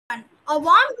A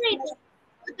warm greeting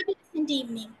for the pleasant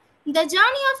evening. The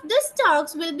journey of this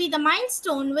talks will be the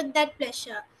milestone with that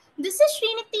pleasure. This is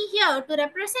Srinithi here to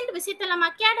represent Visaithalam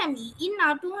Academy in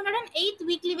our 208th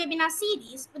weekly webinar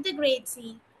series with the grade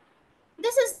C.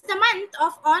 This is the month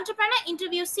of Entrepreneur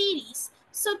Interview Series.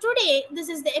 So today, this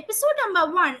is the episode number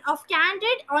 1 of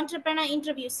Candid Entrepreneur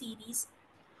Interview Series.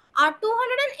 Our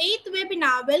 208th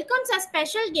webinar welcomes a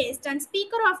special guest and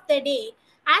speaker of the day,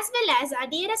 as well as our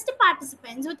dearest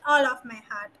participants with all of my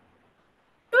heart.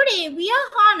 Today, we are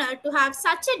honored to have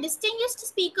such a distinguished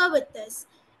speaker with us.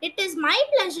 It is my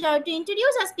pleasure to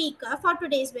introduce our speaker for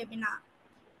today's webinar.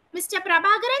 Mr.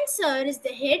 Prabhakaran sir is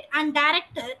the head and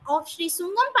director of Sri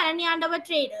Sungam Palaniandavar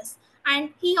Traders, and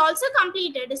he also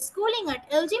completed his schooling at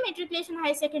LG Matriculation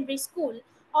High Secondary School.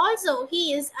 Also, he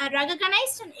is a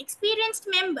recognized and experienced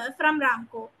member from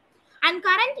Ramco, and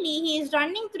currently he is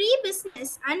running 3 businesses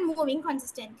and moving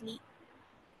consistently.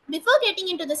 Before getting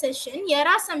into the session, here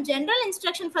are some general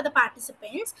instructions for the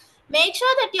participants. Make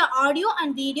sure that your audio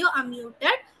and video are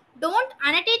muted. Don't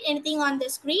annotate anything on the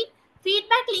screen.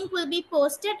 Feedback link will be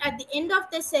posted at the end of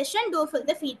the session. Do fill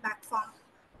the feedback form.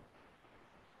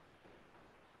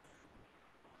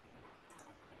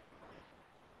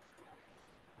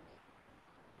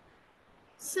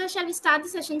 Sir, shall we start the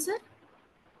session, sir?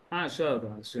 Sure,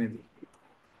 Srinithi.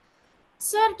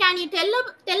 Sir, can you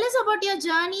tell us about your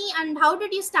journey and how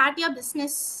did you start your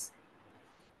business?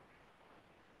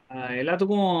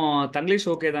 எல்லாத்துக்கும் Tanglish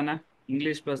okay தானே?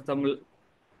 English plus Tamil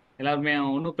எல்லாருமே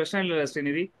ஒன்றும் பிரச்சனை இல்லை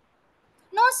Srinidhi?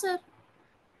 No, sir.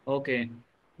 Okay.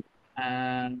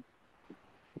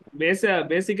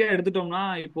 பேசிக்காக எடுத்துட்டோம்னா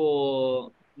இப்போ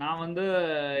நான் வந்து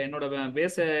என்னோட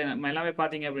பேஸ எல்லாமே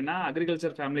பார்த்தீங்க அப்படின்னா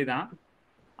அக்ரிகல்ச்சர் ஃபேமிலி தான்.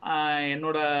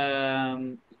 என்னோட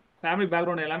ஃபேமிலி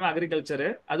பேக்ரவுண்ட் எல்லாமே அக்ரிகல்ச்சரு.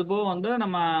 அதுபோக வந்து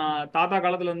நம்ம தாத்தா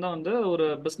காலத்துலேருந்து வந்து ஒரு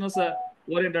பிஸ்னஸ்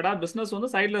ஓரியன்டாக பிஸ்னஸ் வந்து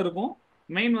சைடில் இருக்கும்.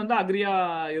 மெயின் வந்து அக்ரியா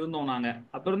இருந்தோம் நாங்கள்.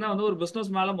 அப்போ இருந்தால் வந்து ஒரு பிஸ்னஸ்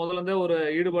மேலே முதல்ல ஒரு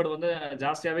ஈடுபாடு வந்து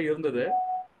ஜாஸ்தியாகவே இருந்தது.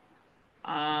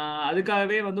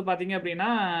 அதுக்காகவே வந்து பார்த்தீங்க அப்படின்னா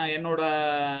என்னோட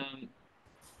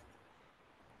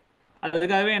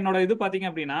இது பார்த்தீங்க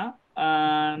அப்படின்னா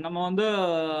நம்ம வந்து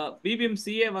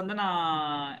பிபிஎம்சிஏ வந்து நான்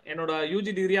என்னோட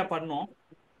யூஜி டிகிரியாக பண்ணோம்.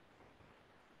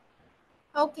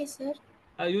 Okay sir.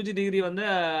 யூஜி டிகிரி வந்து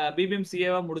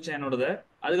பிபிஎம்சிஏவா முடித்தேன் என்னோடது.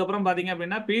 அதுக்கப்புறம் பார்த்தீங்க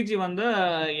அப்படின்னா பிஜி வந்து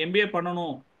எம்பிஏ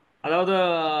பண்ணணும், அதாவது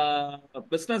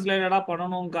பிஸ்னஸ் ரிலேட்டடாக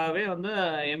பண்ணணுங்காகவே வந்து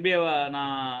எம்பிஏ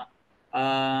நான்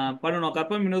பண்ணணும்.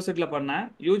 கற்பம் யூனிவர்சிட்டியில் பண்ணேன்.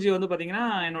 யூஜி வந்து பார்த்தீங்கன்னா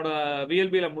என்னோட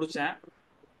விஎல்பியில் முடித்தேன்.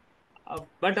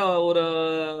 பட் ஒரு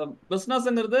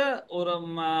பிஸ்னஸ்ங்கிறது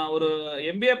ஒரு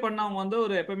எம்பிஏ பண்ணவங்க வந்து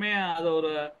ஒரு எப்பவுமே அது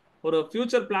ஒரு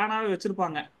ஃபியூச்சர் பிளானாகவே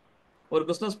வச்சுருப்பாங்க, ஒரு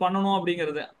பிஸ்னஸ் பண்ணணும்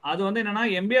அப்படிங்கிறது. அது வந்து என்னன்னா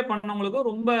எம்பிஏ பண்ணவங்களுக்கும்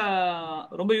ரொம்ப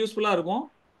ரொம்ப யூஸ்ஃபுல்லாக இருக்கும்.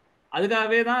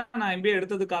 அதுக்காகவே தான் நான் எம்பிஏ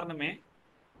எடுத்தது காரணமே.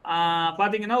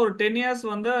 பார்த்தீங்கன்னா ஒரு 10 இயர்ஸ்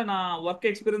வந்து நான் ஒர்க்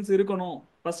எக்ஸ்பீரியன்ஸ் இருக்கணும்,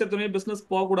 ஃபர்ஸ்ட் எடுத்தோடனே பிஸ்னஸ்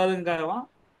போகக்கூடாதுங்காக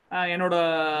என்னோட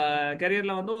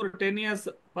கெரியரில் வந்து ஒரு 10 இயர்ஸ்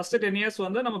ஃபர்ஸ்ட் 10 இயர்ஸ்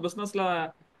வந்து நம்ம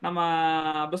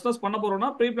பிஸ்னஸ் பண்ண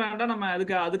போகிறோம்னா ப்ரீ பிளான்டாக நம்ம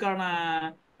அதுக்கான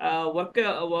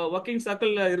ஒர்க்கிங்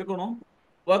சர்க்கிளில் இருக்கணும்.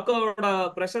 ஒர்க்கோட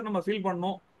ப்ரெஷர் நம்ம ஃபீல்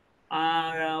பண்ணணும்.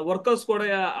 ஒர்க்கர்ஸ்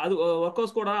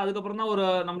கூட அதுக்கப்புறம்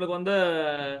தான் நம்மளுக்கு வந்து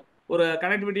ஒரு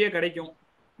கனெக்டிவிட்டியே கிடைக்கும்.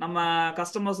 நம்ம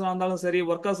கஸ்டமர்ஸாக இருந்தாலும் சரி,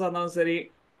 ஒர்க்கர்ஸாக இருந்தாலும் சரி,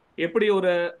 எப்படி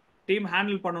ஒரு டீம்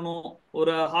ஹேண்டில் பண்ணணும்,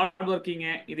 ஒரு ஹார்ட்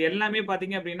ஒர்க்கிங்கு, இது எல்லாமே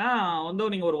பார்த்தீங்க அப்படின்னா வந்து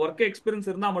நீங்கள் ஒரு ஒர்க் எக்ஸ்பீரியன்ஸ்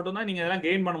இருந்தால் மட்டும்தான் நீங்கள் இதெல்லாம்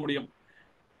கெயின் பண்ண முடியும்.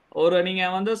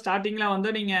 நீங்கள் வந்து ஸ்டார்டிங்கில்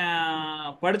வந்து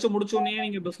நீங்கள் படித்து முடிச்சோடனே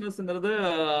நீங்கள் பிஸ்னஸ்ங்கிறது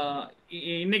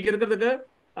இன்னைக்கு இருக்கிறதுக்கு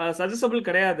சஜஸ்டபிள்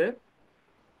கிடையாது.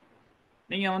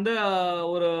 நீங்கள் வந்து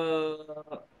ஒரு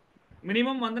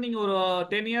மினிமம் வந்து நீங்கள் ஒரு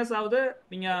 10 இயர்ஸ் ஆகுது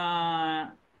நீங்கள்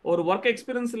ஒரு ஒர்க்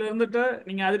எக்ஸ்பீரியன்ஸில் இருந்துட்டு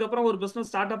நீங்கள் அதுக்கப்புறம் ஒரு பிஸ்னஸ்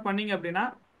ஸ்டார்ட் அப் பண்ணீங்க அப்படின்னா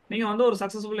நீங்கள் வந்து ஒரு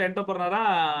சக்ஸஸ்ஃபுல்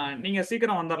என்டர்பிரனராக நீங்கள்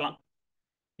சீக்கிரம் வந்துடலாம்.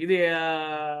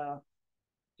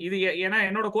 இது ஏன்னா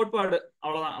என்னோட கோட்பாடு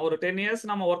அவ்வளோதான். ஒரு 10 இயர்ஸ்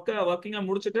நம்ம ஒர்க்கிங்கை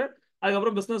முடிச்சுட்டு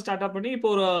அதுக்கப்புறம் பிஸ்னஸ் ஸ்டார்ட் அப் பண்ணி இப்போ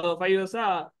ஒரு 5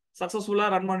 இயர்ஸாக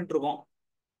சக்ஸஸ்ஃபுல்லாக ரன் பண்ணிட்டு இருக்கோம்.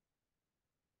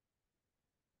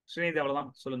 ஸ்ரீநிதி,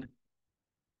 அவ்வளோதான், சொல்லுங்க.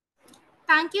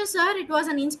 Thank you, sir. It was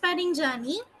an inspiring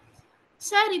journey.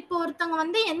 Sir, இப்போ ஒருத்தவங்க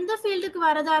வந்து எந்த ஃபீல்டுக்கு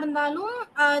வரதா இருந்தாலும்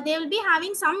they will be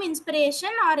having some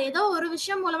inspiration R ஏதோ ஒரு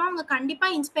விஷயம் மூலமாக அவங்க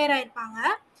கண்டிப்பாக inspire ஆயிருப்பாங்க.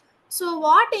 So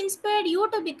what inspired you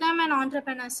to become an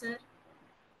entrepreneur sir?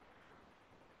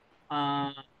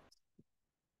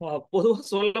 பொதுவாக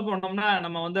சொல்ல போனோம்னா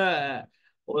நம்ம வந்து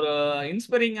ஒரு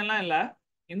இன்ஸ்பைரிங் எல்லாம் இல்லை.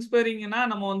 இன்ஸ்பைரிங்னா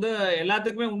நம்ம வந்து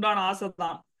எல்லாத்துக்குமே உண்டான ஆசை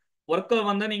தான். ஒர்க்கை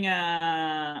வந்து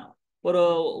நீங்கள் ஒரு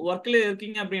ஒர்க்கில்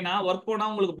இருக்கீங்க அப்படின்னா ஒர்க்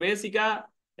போனால் உங்களுக்கு பேசிக்காக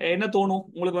என்ன தோணும்?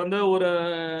 உங்களுக்கு வந்து ஒரு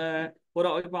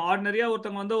இப்போ ஆர்டினரியாக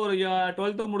ஒருத்தவங்க வந்து ஒரு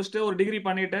 12th முடிச்சுட்டு ஒரு டிகிரி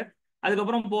பண்ணிட்டு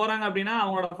அதுக்கப்புறம் போகிறாங்க அப்படின்னா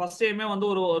அவங்களோட ஃபர்ஸ்ட் டைமே வந்து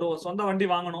ஒரு சொந்த வண்டி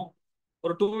வாங்கணும்,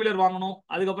 ஒரு 2 வீலர் வாங்கணும்,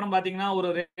 அதுக்கப்புறம் பாத்தீங்கன்னா ஒரு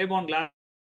ரேபான்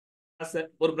கிளாஸ்,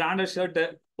 ஒரு பிராண்டட் ஷர்ட்,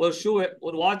 ஒரு ஷூ,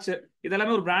 ஒரு வாட்ச்,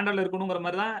 இதெல்லாமே ஒரு பிராண்டட்ல இருக்கணுங்கிற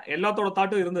மாதிரி தான் எல்லாத்தோட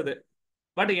தாட்டும் இருந்தது.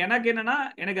 பட் எனக்கு என்னன்னா,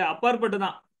 எனக்கு அப்பாற்பட்டு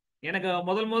தான். எனக்கு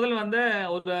முதல் முதல் வந்து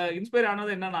ஒரு இன்ஸ்பயர்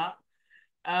ஆனது என்னன்னா,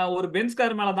 ஒரு பென்ஸ்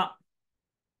கார் மேலதான்.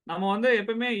 நம்ம வந்து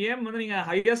எப்பவுமே ஏம் வந்து நீங்க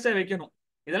ஹையஸ்டா வைக்கணும்.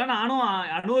 இதெல்லாம் நானும்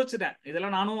அனுபவிச்சுட்டேன்.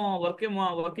 இதெல்லாம் நானும்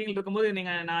ஒர்க்கிங் இருக்கும்போது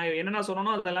நீங்க நான் என்னென்ன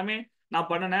சொன்னனோ அது எல்லாமே நான்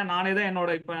பண்ணினேன். நானே தான்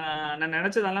என்னோட இப்ப நான்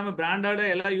நினைச்சது எல்லாமே பிராண்டட்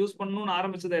எல்லாம் யூஸ் பண்ணணும்னு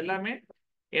ஆரம்பிச்சது எல்லாமே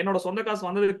என்னோட சொந்த காசு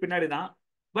வந்ததுக்கு பின்னாடி தான்.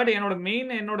 பட்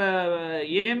என்னோட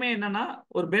ஏமே என்னன்னா,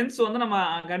 ஒரு பென்ஸ் வந்து நம்ம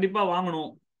கண்டிப்பா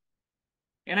வாங்கணும்.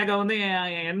 எனக்கு வந்து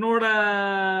என்னோட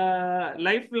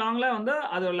லைஃப் லாங்ல வந்து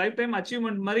அது லைஃப் டைம்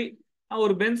அச்சீவ்மெண்ட் மாதிரி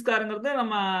ஒரு பென்ஸ் காருங்கிறது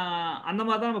நம்ம அந்த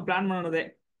மாதிரி தான் நம்ம பிளான் பண்ணதே.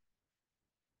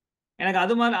 எனக்கு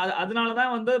அது மாதிரி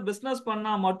அதனாலதான் வந்து பிசினஸ்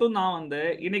பண்ணா மட்டும் நான் வந்து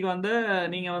இன்னைக்கு வந்து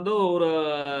நீங்க வந்து ஒரு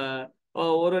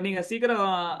ஒரு நீங்க சீக்கிரம்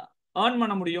ஏர்ன்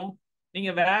பண்ண முடியும்.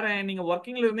 நீங்க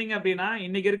ஒர்க்கிங்ல இருந்தீங்க அப்படின்னா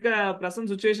இன்னைக்கு இருக்க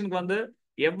பிரசன்ட் சுச்சுவேஷனுக்கு வந்து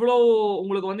எவ்வளவு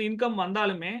உங்களுக்கு வந்து இன்கம்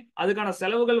வந்தாலுமே அதுக்கான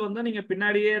செலவுகள் வந்து நீங்க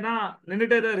பின்னாடியே தான்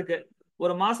நின்றுட்டே தான் இருக்கு.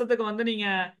 ஒரு மாசத்துக்கு வந்து நீங்க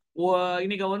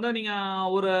இன்னைக்கு வந்து நீங்க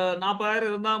ஒரு 40,000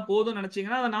 இருந்தா போதும்னு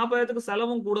நினைச்சீங்கன்னா அந்த 40,000க்கு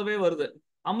செலவும் கூடவே வருது.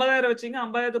 50,000 வச்சீங்க,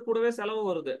 50,000க்கு கூடவே செலவு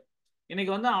வருது.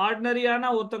 இன்னைக்கு வந்து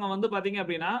ஆர்டினரியான ஒருத்தவங்க வந்து பாத்தீங்க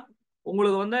அப்படின்னா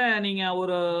உங்களுக்கு வந்து நீங்க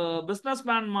பிசினஸ்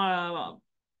மேன்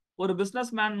ஒரு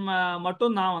பிசினஸ் மேன்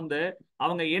மட்டும் தான் வந்து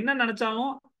அவங்க என்ன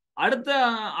நினைச்சாலும் அடுத்த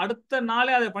அடுத்த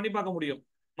நாளே அதை பண்ணி பார்க்க முடியும்.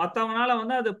 மற்றவங்களால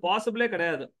வந்து அது பாசிபிளே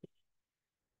கிடையாது.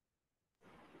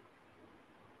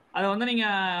 அதை வந்து நீங்க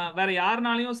வேற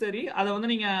யாருனாலையும் சரி அதை வந்து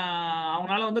நீங்க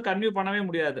அவங்களால வந்து கன்வியூ பண்ணவே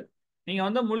முடியாது. நீங்க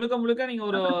வந்து முழுக்க முழுக்க நீங்க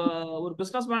ஒரு ஒரு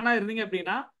பிசினஸ் மேனா இருந்தீங்க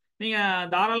அப்படின்னா நீங்க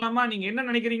தாராளமா நீங்க என்ன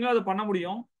நினைக்கிறீங்களோ அதை பண்ண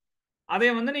முடியும். அதே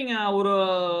வந்து நீங்க ஒரு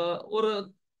ஒரு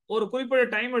ஒரு குறிப்பிட்ட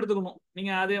டைம் எடுத்துக்கணும்.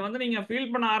 நீங்க அதை வந்து நீங்க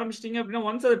ஃபீல் பண்ண ஆரம்பிச்சிட்டீங்க அப்படின்னா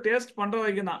ஒன்ஸ் அதை டேஸ்ட் பண்ற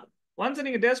வரைக்கும் தான். ஒன்ஸ்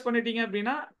நீங்க டேஸ்ட் பண்ணிட்டீங்க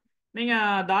அப்படின்னா நீங்க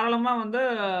தாராளமா வந்து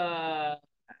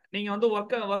நீங்க வந்து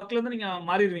ஒர்க்ல இருந்து நீங்க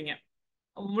மாறிடுவீங்க.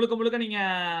 முழுக்க முழுக்க நீங்க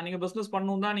நீங்க பிசினஸ்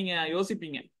பண்ணணும் தான் நீங்க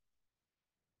யோசிப்பீங்க.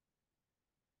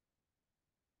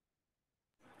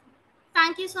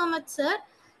 Thank you so much sir.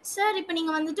 Sir, இப்போ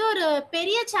நீங்கள் வந்துட்டு ஒரு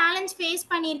பெரிய சேலஞ்ச் ஃபேஸ்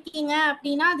பண்ணியிருக்கீங்க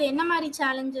அப்படின்னா அது என்ன மாதிரி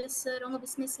சேலஞ்சஸ் சார் உங்கள்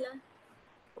பிஸ்னஸில்?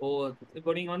 ஓ,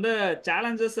 இப்போ நீங்க வந்து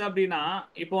சேலஞ்சஸ் அப்படின்னா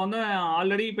இப்போ வந்து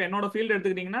ஆல்ரெடி இப்போ என்னோட ஃபீல்டு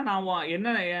எடுத்துக்கிட்டீங்கன்னா நான்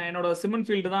என்னோட சிமெண்ட்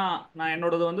ஃபீல்டு தான்.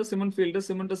 என்னோடது வந்து cement field,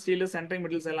 cement, steel, centring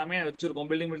metals எல்லாமே வச்சிருக்கோம்,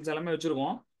 பில்டிங் மெட்டல்ஸ் எல்லாமே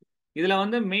வச்சிருக்கோம். இதுல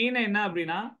வந்து மெயின் என்ன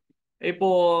அப்படின்னா இப்போ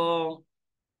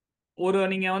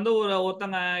நீங்க வந்து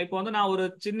ஒருத்தங்க இப்போ வந்து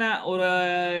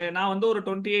நான் வந்து ஒரு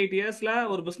 28 இயர்ஸ்ல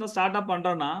ஒரு பிசினஸ் ஸ்டார்ட் அப்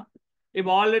பண்றேன்னா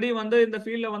இப்போ ஆல்ரெடி வந்து இந்த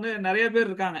ஃபீல்ட்ல வந்து நிறைய பேர்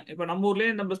இருக்காங்க. இப்போ நம்ம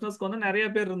ஊர்லயே இந்த பிசினஸ்க்கு வந்து நிறைய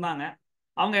பேர் இருந்தாங்க.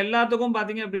 அவங்க எல்லாத்துக்கும்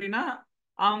பாத்தீங்க அப்படின்னா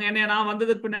நான்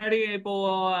வந்ததுக்கு பின்னாடி இப்போ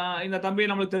இந்த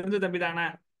தம்பி நம்மளுக்கு தெரிஞ்ச தம்பி தானே,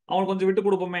 அவங்களுக்கு கொஞ்சம் விட்டு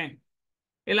கொடுப்போமே,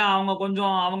 இல்ல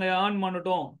அவங்க ஏர்ன்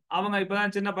பண்ணட்டும், அவங்க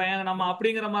இப்பதான் சின்ன பையன் நம்ம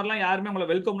அப்படிங்கிற மாதிரிலாம் யாருமே உங்களை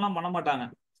வெல்கம்லாம் பண்ண மாட்டாங்க.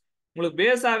 உங்களுக்கு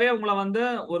பேஸாவே உங்களை வந்து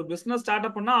ஒரு பிசினஸ் ஸ்டார்ட்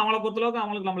அப் பண்ணா அவங்கள பொறுத்தளவுக்கு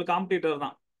நம்மளுக்கு காம்படிட்டர்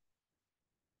தான்.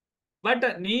 பட்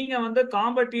நீங்க வந்து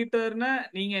காம்படிட்டர்னு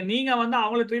நீங்க நீங்க வந்து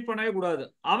அவங்கள ட்ரீட் பண்ணவே கூடாது.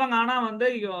 அவங்க ஆனா வந்து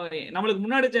நம்மளுக்கு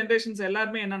முன்னாடி ஜென்ரேஷன்ஸ்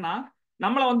எல்லாருமே என்னன்னா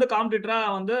நம்மள வந்து காம்படிட்டரா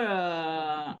வந்து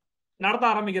நடத்த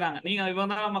ஆரம்பிக்கிறாங்க. நீங்க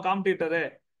இவன் தான் நம்ம காம்படிட்டரு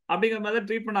அப்படிங்கிற மாதிரி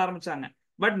ட்ரீட் பண்ண ஆரம்பிச்சாங்க.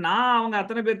 பட் நான் அவங்க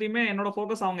அத்தனை பேர்த்தையுமே என்னோட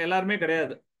ஃபோக்கஸ் அவங்க எல்லாருமே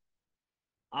கிடையாது.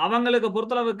 அவங்களுக்கு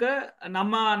பொறுத்தளவுக்கு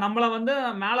நம்மள வந்து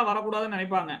மேல வரக்கூடாதுன்னு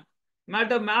நினைப்பாங்க.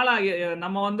 மேல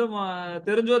நம்ம வந்து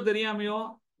தெரிஞ்சோ தெரியாமையோ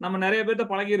நம்ம நிறைய பேர்த்த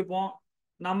பழகி இருப்போம்.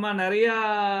 நம்ம நிறைய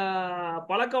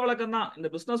பழக்க வழக்கம் தான். இந்த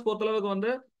பிசினஸ் பொறுத்தளவுக்கு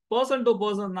வந்து பர்சன் டு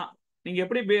பர்சன் தான். நீங்க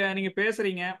எப்படி நீங்க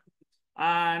பேசுறீங்க,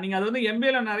 நீங்க அது வந்து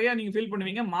எம்பிஏல நிறைய நீங்க ஃபீல்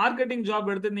பண்ணுவீங்க. மார்க்கெட்டிங் ஜாப்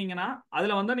எடுத்திருந்தீங்கன்னா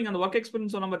அதுல வந்து நீங்க அந்த ஒர்க்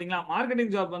எக்ஸ்பீரியன்ஸ் சொன்ன பாத்தீங்களா,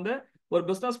 மார்க்கெட்டிங் ஜாப் வந்து ஒரு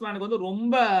பிசினஸ் மேனுக்கு வந்து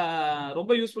ரொம்ப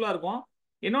ரொம்ப யூஸ்ஃபுல்லா இருக்கும்.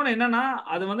 இன்னொன்னு என்னன்னா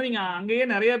அது வந்து நீங்க அங்கேயே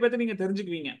நிறைய பேர்த்த நீங்க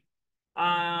தெரிஞ்சுக்குவீங்க.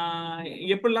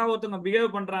 எப்படிலாம் ஒருத்தவங்க பிஹேவ்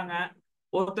பண்றாங்க,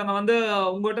 ஒருத்தவங்க வந்து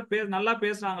உங்ககிட்ட நல்லா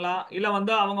பேசுறாங்களா, இல்ல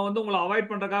வந்து அவங்க வந்து உங்களை அவாய்ட்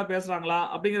பண்றதுக்காக பேசுறாங்களா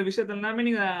அப்படிங்கிற விஷயத்த எல்லாமே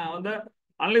நீங்க வந்து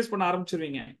அனலைஸ் பண்ண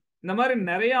ஆரம்பிச்சிருவீங்க. இந்த மாதிரி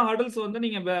நிறைய ஹர்டில்ஸ் வந்து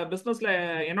நீங்க பிசினஸ்ல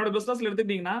என்னோட பிசினஸ்ல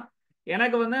எடுத்துக்கிட்டீங்கன்னா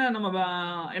எனக்கு வந்து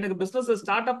எனக்கு பிசினஸ்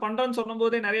ஸ்டார்ட் அப் பண்றேன்னு சொல்லும்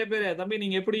போதே நிறைய பேர் தம்பி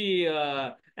நீங்க எப்படி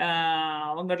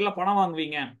அவங்க கிட்ட பணம்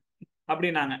வாங்குவீங்க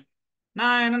அப்படின்னாங்க.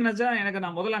 நான் என்ன நினைச்சேன்,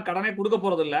 நான் முதல்ல கடனே கொடுக்க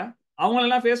போறது இல்ல.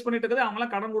 அவங்களெல்லாம் ஃபேஸ் பண்ணிட்டு இருக்குது.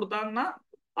 அவங்களாம் கடன் கொடுத்தாங்கன்னா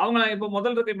அவங்க இப்போ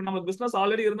முதல்ல இருக்கு. இப்போ நம்ம பிசினஸ்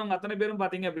ஆல்ரெடி இருந்தவங்க அத்தனை பேரும்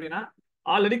பாத்தீங்க அப்படின்னா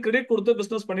ஆல்ரெடி கிரெடிட் கொடுத்து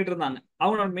பிசினஸ் பண்ணிட்டு இருந்தாங்க.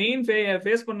 அவங்களோட மெயின்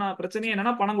ஃபேஸ் பண்ண பிரச்சனையே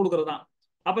என்னன்னா பணம் கொடுக்கறது தான்.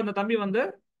 அப்ப இந்த தம்பி வந்து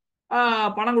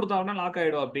பணம் கொடுத்தா லாக்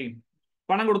ஆயிடும், அப்படி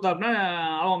பணம் கொடுத்தா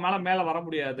அவன் மேல வர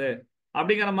முடியாது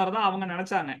அப்படிங்கிற மாதிரி தான் அவங்க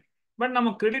நினைச்சாங்க. பட் நம்ம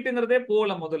கிரெடிட்ங்கிறதே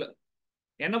போகல முதல்ல.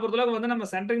 என்ன பொறுத்தளவுக்கு வந்து நம்ம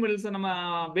சென்ட்ரிங் மில்ஸ் நம்ம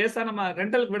பேஸா நம்ம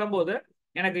ரெண்டலுக்கு விடும்போது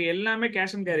எனக்கு எல்லாமே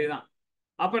கேஷ் அண்ட் கேரி தான்.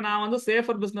 அப்ப நான் வந்து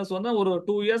சேஃபர் பிசினஸ் வந்து ஒரு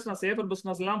 2 இயர்ஸ் நான் சேஃபர்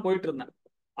பிசினஸ் எல்லாம் போயிட்டு இருந்தேன்.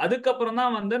 அதுக்கப்புறம்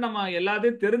தான் வந்து நம்ம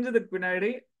எல்லாத்தையும் தெரிஞ்சதுக்கு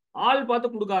பின்னாடி ஆள்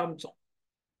பார்த்து கொடுக்க ஆரம்பிச்சோம்.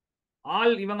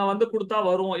 ஆள் இவங்க வந்து கொடுத்தா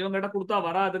வரும், இவங்க கிட்ட கொடுத்தா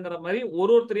வராதுங்கிற மாதிரி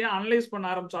ஒருத்தரையா அனலைஸ் பண்ண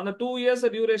ஆரம்பிச்சோம். அந்த 2 இயர்ஸ்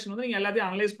டியூரேஷன் வந்து நீங்க எல்லாத்தையும்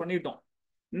அனலைஸ் பண்ணிட்டோம்.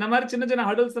 இந்த மாதிரி சின்ன சின்ன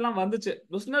ஹடல்ஸ் எல்லாம் வந்துச்சு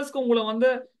பிசினஸ்க்கு. உங்களை வந்து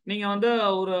நீங்க வந்து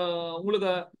ஒரு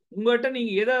உங்களுக்கு உங்ககிட்ட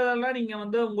நீங்க எதெல்லாம் நீங்க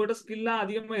வந்து உங்ககிட்ட ஸ்கில்லா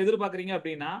அதிகமா எதிர்பார்க்கறீங்க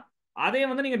அப்படின்னா அதையே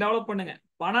வந்து நீங்க டெவலப் பண்ணுங்க.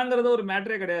 பணங்கிறது ஒரு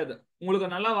மேட்டரே கிடையாது.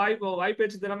 உங்களுக்கு நல்லா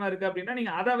வாய்ப்பேச்சு திறமை இருக்கு அப்படின்னா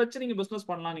நீங்க அதை வச்சு நீங்க பிசினஸ்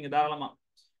பண்ணலாம். நீங்க தாராளமா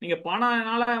நீங்க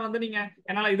பணம்னால வந்து நீங்க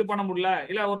என்னால இது பண்ண முடியல,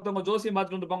 இல்ல ஒருத்தவங்க ஜோசியம்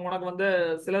பார்த்துட்டு இருப்பாங்க, உனக்கு வந்து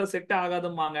சிலது செட்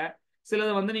ஆகாதும்பாங்க,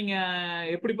 சிலது வந்து நீங்க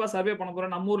எப்படிப்பா சர்வே பண்ண போற,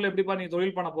 நம்ம ஊர்ல எப்படிப்பா நீ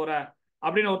தொழில் பண்ண போற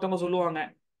அப்படின்னு ஒருத்தவங்க சொல்லுவாங்க.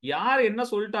 யார் என்ன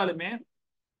சொல்லிட்டாலுமே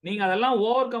நீங்க அதெல்லாம்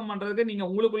ஓவர் கம் பண்றதுக்கு நீங்க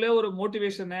உங்களுக்குள்ளே ஒரு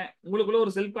மோட்டிவேஷன், உங்களுக்குள்ள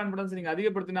ஒரு செல்ஃப் கான்பிடன்ஸ் நீங்க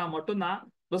அதிகப்படுத்தினா மட்டும்தான்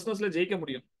பிசினஸ்ல ஜெயிக்க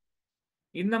முடியும்.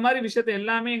 இந்த மாதிரி விஷயத்த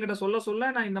எல்லாமே எங்கிட்ட சொல்ல சொல்ல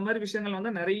நான் இந்த மாதிரி விஷயங்கள்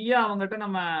வந்து நிறைய அவங்ககிட்ட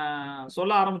நம்ம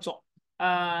சொல்ல ஆரம்பிச்சோம்.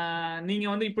 நீங்க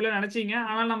வந்து இப்படிலாம் நினைச்சீங்க,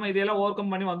 ஆனால் நம்ம இதையெல்லாம் ஓவர்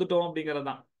கம் பண்ணி வந்துட்டோம் அப்படிங்கிறது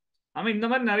தான். ஆமா, இந்த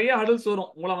மாதிரி நிறைய ஹடல்ஸ் வரும்.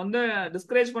 உங்களை வந்து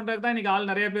டிஸ்கரேஜ் பண்றதுக்கு தான் இன்னைக்கு ஆள்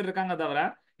நிறைய பேர் இருக்காங்க தவிர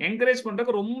என்கரேஜ்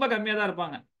பண்றதுக்கு ரொம்ப கம்மியா தான்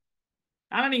இருப்பாங்க.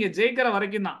 ஆனா நீங்க ஜெயிக்கிற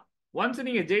வரைக்கும் தான். ஒன்ஸ்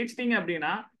நீங்க ஜெயிச்சிட்டீங்க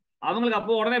அப்படின்னா அவங்களுக்கு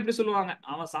அப்போ உடனே எப்படி சொல்லுவாங்க,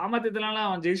 அவன் சாமர்த்தியத்தினால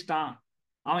அவன் ஜெயிச்சிட்டான்,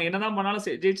 அவன் என்னதான் பண்ணாலும்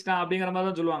ஜெயிச்சிட்டான் அப்படிங்கிற மாதிரி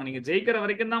தான் சொல்லுவாங்க. நீங்க ஜெயிக்கிற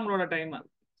வரைக்கும் தான் உங்களோட டைம்.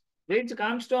 ஜெயிச்சு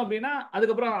காமிச்சிட்டோம் அப்படின்னா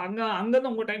அதுக்கப்புறம்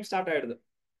அங்கிருந்து உங்க டைம் ஸ்டார்ட் ஆயிடுது.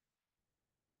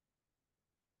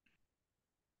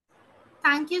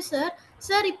 Thank you sir.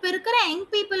 சார், இப்போ இருக்கிற யங்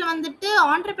பீப்புள் வந்துட்டு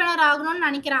ஆண்டர்பிரினர் ஆகணும்னு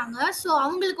நினைக்கிறாங்க. ஸோ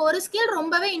அவங்களுக்கு ஒரு ஸ்கில்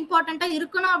ரொம்பவே இம்பார்ட்டண்ட்டாக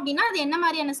இருக்கணும் அப்படின்னா அது என்ன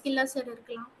மாதிரியான ஸ்கில்லாக சார்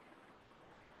இருக்கலாம்?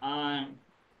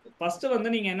 ஃபர்ஸ்ட் வந்து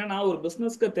நீங்க என்னன்னா ஒரு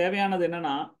பிசினஸ்க்கு தேவையானது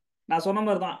என்னன்னா நான் சொன்ன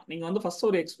மாதிரி தான். நீங்க வந்து ஃபர்ஸ்ட்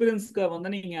ஒரு எக்ஸ்பீரியன்ஸ்க்கு வந்து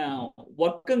நீங்க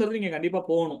ஒர்க்குங்கிறது நீங்க கண்டிப்பா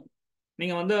போகணும்.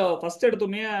 நீங்க வந்து ஃபர்ஸ்ட்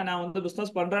எடுத்தோடனே நான் வந்து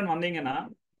பிசினஸ் பண்றேன்னு வந்தீங்கன்னா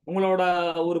உங்களோட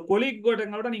ஒரு கொலீக்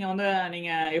கூட நீங்க வந்து நீங்க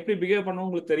எப்படி பிஹேவ் பண்ணணும்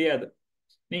உங்களுக்கு தெரியாது.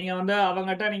 நீங்க வந்து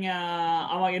அவங்ககிட்ட நீங்க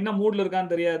அவன் என்ன மூட்ல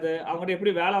இருக்கான்னு தெரியாது, அவங்ககிட்ட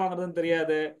எப்படி வேலை வாங்குறதுன்னு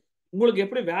தெரியாது, உங்களுக்கு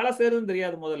எப்படி வேலை செய்யறதுன்னு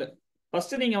தெரியாது. முதல்ல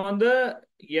ஃபர்ஸ்ட் நீங்க வந்து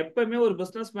எப்பவுமே ஒரு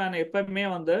பிசினஸ் மேன் எப்பவுமே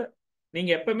வந்து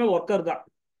நீங்க எப்பவுமே ஒர்க்கர் தான்.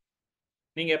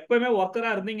 நீங்க எப்பவுமே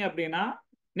ஒர்க்கரா இருந்தீங்க அப்படின்னா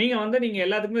நீங்க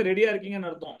எல்லாத்துக்குமே ரெடியா இருக்கீங்கன்னு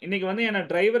அர்த்தம். இன்னைக்கு வந்து என்ன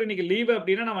டிரைவர் இன்னைக்கு லீவ்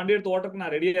அப்படின்னா நான் வண்டி எடுத்து ஓட்டுறதுக்கு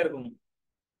நான் ரெடியா இருக்கணும்.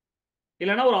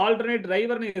 இல்லைன்னா ஒரு ஆல்டர்னேட்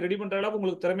டிரைவர் நீங்க ரெடி பண்ற அளவுக்கு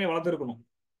உங்களுக்கு திறமையை வளர்த்துருக்கணும்.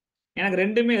 எனக்கு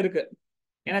ரெண்டுமே இருக்கு.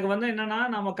 எனக்கு வந்து என்னன்னா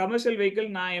நம்ம கமர்ஷியல் வெஹிக்கிள்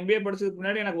நான் எம்பிஏ படிச்சதுக்கு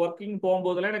முன்னாடி எனக்கு ஒர்க்கிங்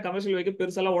போகும்போதெல்லாம் எனக்கு கமர்ஷியல் வெஹிக்கிள்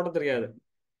பெருசெல்லாம் ஓட்ட தெரியாது.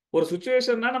 ஒரு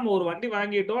சுச்சுவேஷன்னா நம்ம ஒரு வண்டி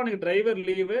வாங்கிட்டோம், அன்னைக்கு டிரைவர்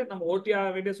லீவு, நம்ம ஓட்டி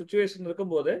ஆக வேண்டிய சுச்சுவேஷன்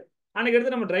இருக்கும்போது அன்னைக்கு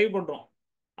எடுத்து நம்ம டிரைவ் பண்றோம்.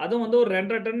 அதுவும் வந்து ஒரு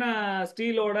 2.5 டன்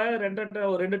ஸ்டீலோட,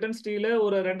 ஒரு 2 டன் ஸ்டீலு,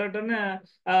 ஒரு 2.5 டன்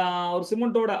ஒரு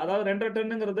சிமெண்டோட, அதாவது 2.5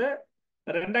 டன்னுங்கிறது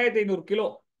 2500 கிலோ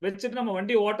வச்சுட்டு நம்ம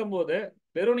வண்டி ஓட்டும் போது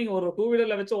வெறும் நீங்க ஒரு டூ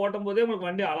வீலர்ல வச்சு ஓட்டும் போதே உங்களுக்கு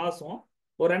வண்டி அலாசும்.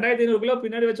 ஒரு 2500 கிலோ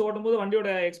பின்னாடி வச்சு ஓட்டும் போது வண்டியோட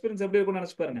எக்ஸ்பீரியன்ஸ் எப்படி இருக்கும்னு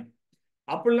நினைச்சு பாருங்க.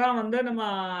 அப்படிலாம் வந்து நம்ம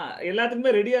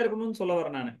எல்லாத்துக்குமே ரெடியா இருக்கணும்னு சொல்ல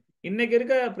வரேன் நான். இன்னைக்கு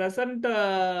இருக்க பிரசன்ட்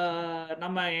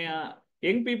நம்ம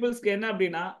யங் பீப்புள்ஸ்க்கு என்ன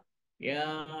அப்படின்னா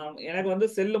எனக்கு வந்து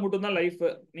செல்லு மட்டும்தான் லைஃப்.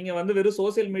 நீங்க வந்து வெறும்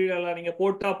சோசியல் மீடியால நீங்க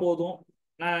போட்டா போதும்,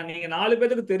 நீங்க 4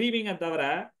 பேத்துக்கு தெரிவிங்க தவிர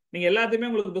நீங்க எல்லாத்தையுமே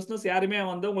உங்களுக்கு பிசினஸ் யாருமே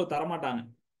வந்து உங்களுக்கு தரமாட்டாங்க.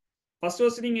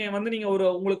 ஃபர்ஸ்ட் நீங்க ஒரு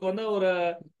உங்களுக்கு வந்து ஒரு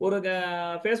ஒரு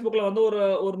ஃபேஸ்புக்ல வந்து ஒரு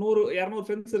ஒரு 100 200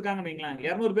 ஃப்ரெண்ட்ஸ் இருக்காங்க வைங்களேன்,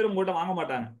 200 பேர் உங்கள்கிட்ட வாங்க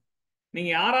மாட்டாங்க.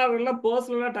 நீங்க யாரெல்லாம்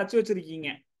பர்சனலா டச் வச்சிருக்கீங்க,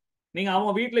 நீங்க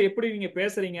அவங்க வீட்ல எப்படி நீங்க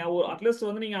பேசுறீங்க, ஒரு அட்லீஸ்ட்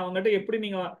வந்து நீங்க அவங்ககிட்ட எப்படி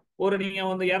நீங்க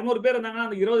வந்து 200 பேர் இருந்தாங்கன்னா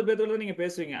அந்த 20 பேர்த்துல நீங்க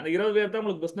பேசுவீங்க. அந்த 20 பேர் தான்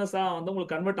உங்களுக்கு பிசினஸா வந்து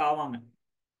உங்களுக்கு கன்வெர்ட் ஆவாங்க.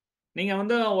 நீங்க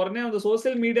வந்து உடனே வந்து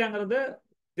சோசியல் மீடியாங்கிறது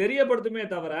தெரியப்படுத்துமே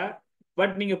தவிர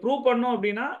பட் நீங்க ப்ரூவ் பண்ணோம்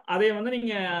அப்படின்னா அதை வந்து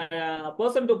நீங்க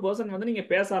பர்சன் டு பர்சன் வந்து நீங்க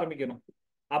பேச ஆரம்பிக்கணும்.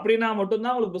 அப்படின்னா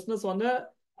மட்டும்தான் உங்களுக்கு பிசினஸ் வந்து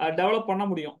டெவலப் பண்ண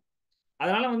முடியும்.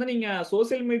 அதனால வந்து நீங்க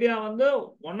சோசியல் மீடியா வந்து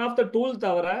ஒன் ஆஃப் த டூல்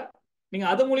தவிர நீங்க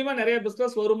அது மூலியமா நிறைய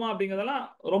பிசினஸ் வருமா அப்படிங்கறதெல்லாம்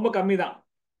ரொம்ப கம்மி தான்.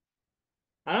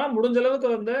 அதனால முடிஞ்ச அளவுக்கு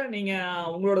வந்து நீங்க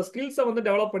உங்களோட ஸ்கில்ஸை வந்து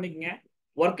டெவலப் பண்ணிக்கங்க.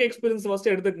 ஒர்க் எக்ஸ்பீரியன்ஸ்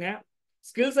ஃபர்ஸ்ட் எடுத்துக்கங்க,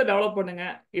 ஸ்கில்ஸை டெவலப் பண்ணுங்க.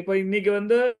 இப்போ இன்னைக்கு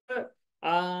வந்து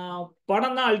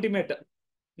பணம் தான் அல்டிமேட்.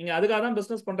 நீங்க அதுக்காக தான்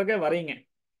பிசினஸ் பண்றதுக்கே வரீங்க.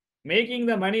 மேக்கிங்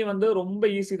த மணி வந்து ரொம்ப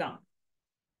ஈஸி தான்.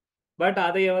 பட்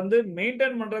அதை வந்து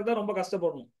மெயின்டைன் பண்றது தான் ரொம்ப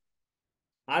கஷ்டப்படணும்.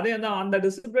 அதே அந்த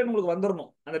டிசிப்ளின் உங்களுக்கு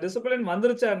வந்துடணும். அந்த டிசிப்ளின்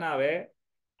வந்துருச்சானாவே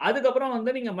அதுக்கப்புறம்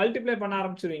வந்து நீங்க மல்டிப்ளை பண்ண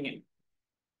ஆரம்பிச்சிருவீங்க.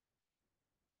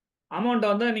 அமௌண்ட்டை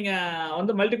வந்து நீங்க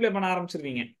வந்து மல்டிப்ளை பண்ண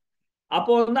ஆரம்பிச்சிருவீங்க.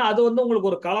 அப்போ வந்து அது வந்து உங்களுக்கு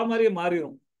ஒரு கலை மாதிரி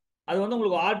மாறிடும். அது வந்து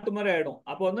உங்களுக்கு ஆர்ட் மாதிரி ஆயிடும்.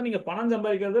 அப்போ வந்து நீங்க பணம்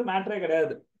சம்பாதிக்கிறது மேட்டரே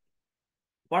கிடையாது.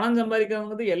 பணம்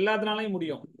சம்பாதிக்கிறது வந்து எல்லாத்தினாலையும்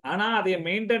முடியும். ஆனா அதை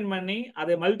மெயின்டைன் பண்ணி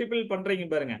அதை மல்டிபிள் பண்றீங்க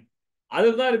பாருங்க,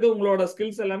 அதுதான் இருக்கு. உங்களோட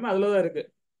ஸ்கில்ஸ் எல்லாமே அதுலதான் இருக்கு.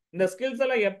 இந்த ஸ்கில்ஸ்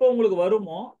எல்லாம் எப்போ உங்களுக்கு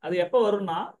வருமோ அது எப்போ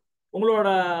வரும்னா உங்களோட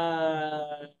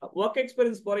ஒர்க்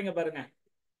எக்ஸ்பீரியன்ஸ் போறீங்க பாருங்க,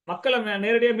 மக்களை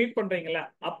நேரடியாக மீட் பண்றீங்கல்ல,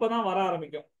 அப்பதான் வர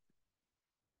ஆரம்பிக்கும்.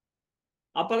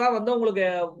 அப்பதான் வந்து உங்களுக்கு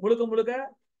முழுக்க முழுக்க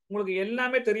உங்களுக்கு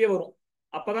எல்லாமே தெரிய வரும்.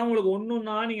 அப்பதான் உங்களுக்கு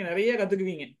ஒண்ணுன்னா நீங்க நிறைய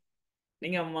கத்துக்குவீங்க.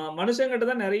 நீங்க மனுஷங்கிட்ட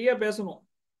தான் நிறைய பேசணும்.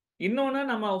 இன்னொன்னு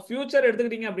நம்ம ஃபியூச்சர்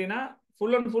எடுத்துக்கிட்டீங்க அப்படின்னா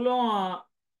ஃபுல் அண்ட் ஃபுல்லும்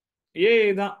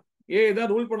ஏஐ தான். ஏஐ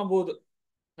தான் ரூல் பண்ண போகுது.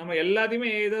 நம்ம எல்லாத்தையுமே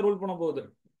ஏஐ தான் ரூல் பண்ண போகுது.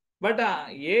 பட்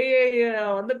ஏஐ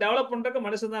வந்து டெவலப் பண்றதுக்கு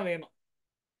மனுஷன் தான் வேணும்.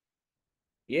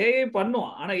 ஏஐ பண்ணும்,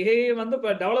 ஆனா ஏஐ வந்து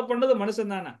இப்ப டெவலப் பண்ணது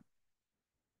மனுஷன் தானே.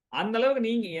 அந்த அளவுக்கு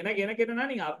நீங்க எனக்கு எனக்கு என்னன்னா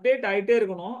நீங்க அப்டேட் ஆயிட்டே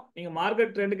இருக்கணும். நீங்க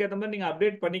மார்க்கெட் ட்ரெண்டுக்கு ஏற்ற மாதிரி நீங்க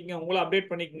அப்டேட் பண்ணிக்கங்க, உங்களை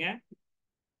அப்டேட் பண்ணிக்கங்க.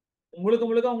 முழுக்க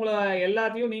முழுக்க உங்களை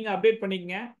எல்லாத்தையும் நீங்க அப்டேட்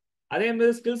பண்ணிக்கங்க. அதே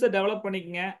மாதிரி ஸ்கில்ஸை டெவலப்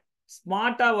பண்ணிக்கங்க.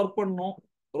 ஸ்மார்ட்டா ஒர்க் பண்ணணும்.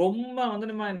 ரொம்ப வந்து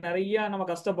நம்ம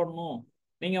கஷ்டப்படணும்.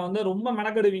 நீங்க வந்து ரொம்ப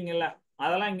மெனக்கெடுவீங்கல்ல,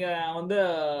 அதெல்லாம் இங்க வந்து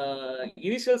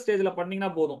இனிஷியல் ஸ்டேஜ்ல பண்ணீங்கன்னா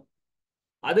போதும்.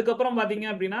 அதுக்கப்புறம் பாத்தீங்க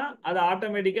அப்படின்னா அது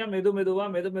ஆட்டோமேட்டிக்கா மெது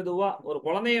மெதுவா ஒரு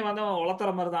குழந்தைய வந்து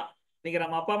வளர்த்துற மாதிரி தான். இன்னைக்கு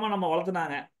நம்ம அப்பா அம்மா நம்ம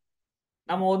வளர்த்துனாங்க.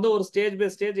 நம்ம வந்து ஒரு ஸ்டேஜ் பை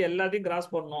ஸ்டேஜ் எல்லாத்தையும்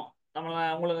கிராஸ் பண்ணணும். நம்ம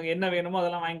உங்களுக்கு என்ன வேணுமோ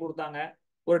அதெல்லாம் வாங்கி கொடுத்தாங்க.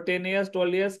 ஒரு 10 இயர்ஸ்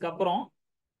 12 இயர்ஸ்க்கு அப்புறம்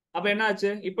அப்ப என்ன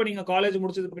ஆச்சு? இப்போ நீங்க காலேஜ்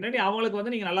முடிச்சதுக்கு பின்னாடி அவங்களுக்கு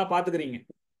வந்து நீங்க நல்லா பாத்துக்கிறீங்க.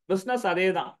 பிசினஸ் அதே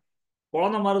தான்,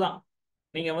 குழந்தை மாதிரி தான்.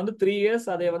 நீங்க வந்து 3 இயர்ஸ்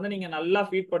அதை வந்து நீங்க நல்லா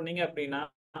ஃபீட் பண்ணீங்க அப்படின்னா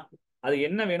அது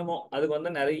என்ன வேணுமோ அதுக்கு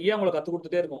வந்து நிறைய உங்களை கத்து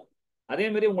கொடுத்துட்டே இருக்கும். அதே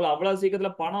மாதிரி உங்களை அவ்வளவு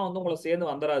சீக்கிரத்துல பணம் வந்து உங்களை சேர்ந்து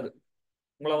வந்துடாது.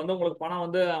 உங்களுக்கு பணம்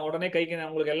வந்து உடனே கைக்கு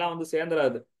உங்களுக்கு எல்லாம் வந்து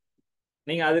சேர்ந்துராது.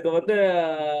 நீங்க அதுக்கு வந்து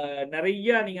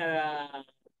நிறைய நீங்க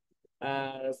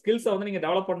ஸ்கில்ஸை வந்து நீங்க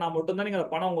டெவலப் பண்ணா மட்டும்தான் நீங்க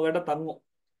அந்த பணம் உங்ககிட்ட தங்கும்.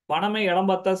 பணமே இடம்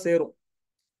பார்த்தா சேரும்.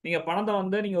 நீங்க பணத்தை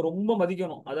வந்து நீங்க ரொம்ப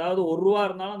மதிக்கணும். அதாவது 1 ரூபா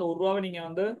இருந்தாலும் அந்த 1 ரூபாவை நீங்க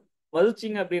வந்து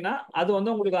மதிச்சீங்க அப்படின்னா அது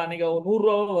வந்து உங்களுக்கு அன்னைக்கு 100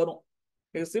 ரூபாவும் வரும்.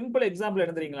 Simple example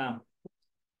எடுத்துறீங்களா?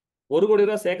 1 கோடி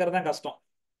ரூபாய் சேர்க்கறது தான் கஷ்டம்.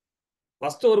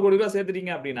 ஃபர்ஸ்ட் 1 கோடி ரூபாய்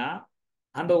சேர்த்துட்டீங்க அப்படின்னா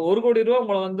அந்த 1 கோடி ரூபாய்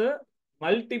உங்களை வந்து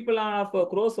மல்டிபிள் ஆஃப்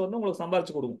க்ரோஸ் வந்து உங்களுக்கு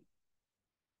சம்பாரிச்சு கொடுக்கும்.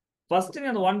 ஃபர்ஸ்ட்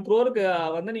நீங்க அந்த 1 crore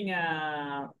வந்து நீங்க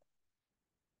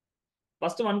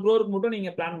ஃபர்ஸ்ட் 1 crore மட்டும்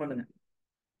நீங்க பிளான் பண்ணுங்க.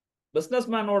 பிசினஸ்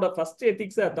மேனோட ஃபர்ஸ்ட்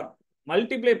எத்திக்ஸ் அதான்.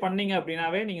 மல்டிப்ளை பண்ணீங்க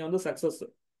அப்படின்னாவே நீங்க வந்து சக்சஸ்.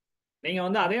 நீங்க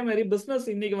வந்து அதே மாதிரி பிசினஸ்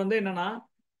இன்னைக்கு வந்து என்னன்னா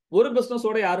ஒரு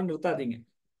பிசினஸோட யாரும் நிறுத்தாதீங்க.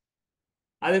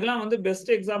 அதுக்கெல்லாம் வந்து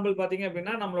பெஸ்ட் எக்ஸாம்பிள் பாத்தீங்க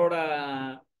அப்படின்னா நம்மளோட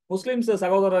முஸ்லிம்ஸ்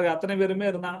சகோதரர்கள் அத்தனை பேருமே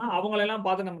இருந்தாங்கன்னா அவங்களெல்லாம்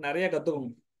பார்த்து நம்ம நிறைய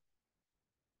கத்துக்கணும்.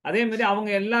 அதே மாதிரி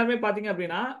அவங்க எல்லாருமே பாத்தீங்க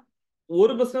அப்படின்னா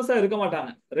ஒரு பிசினஸா இருக்க மாட்டாங்க.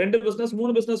 2 பிசினஸ்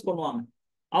 3 பிசினஸ் பண்ணுவாங்க.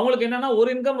 அவங்களுக்கு என்னன்னா ஒரு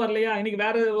இன்கம் வரலையா, இன்னைக்கு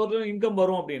வேற ஒரு இன்கம்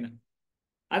வரும் அப்படின்னு.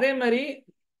 அதே மாதிரி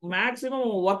மேக்சிமம்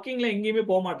ஒர்க்கிங்ல எங்கேயுமே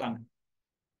போக மாட்டாங்க.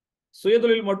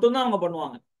 சுயதொழில் மட்டும்தான் அவங்க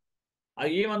பண்ணுவாங்க. அது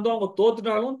ஏன் வந்து அவங்க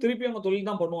தோத்துட்டாலும் திருப்பி அவங்க தொழில்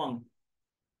தான் பண்ணுவாங்க.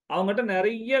 அவங்ககிட்ட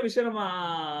நிறைய விஷயம் நம்ம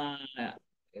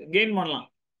கெயின் பண்ணலாம்.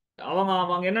 அவங்க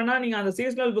அவங்க என்னன்னா நீங்க அந்த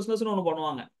சீசனல் பிசினஸ்னு ஒன்று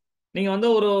பண்ணுவாங்க. நீங்க வந்து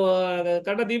ஒரு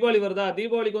கரெக்டாக தீபாவளி வருதா,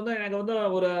 தீபாவளிக்கு வந்து எனக்கு வந்து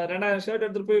ஒரு 2000 ஷர்ட்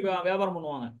எடுத்துட்டு போய் வியாபாரம்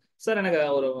பண்ணுவாங்க. சார் எனக்கு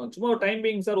ஒரு சும்மா ஒரு டைம்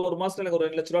பீங் சார், ஒரு மாசத்துல எனக்கு ஒரு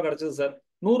 2 லட்ச ரூபா கிடைச்சது சார்,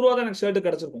 100 ரூபா தான் எனக்கு ஷர்ட்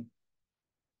கிடைச்சிருக்கும்.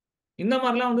 இந்த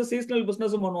மாதிரிலாம் வந்து சீசனல்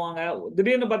பிசினஸும் பண்ணுவாங்க.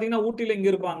 திடீர்னு பாத்தீங்கன்னா ஊட்டியில இங்க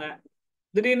இருப்பாங்க.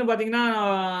 திடீர்னு பாத்தீங்கன்னா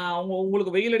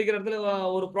உங்களுக்கு வெயில் அடிக்கிற இடத்துல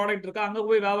ஒரு ப்ராடக்ட் இருக்கா, அங்க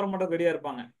போய் வியாபாரம் பண்றது ரெடியா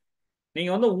இருப்பாங்க. நீங்க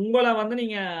வந்து உங்களை வந்து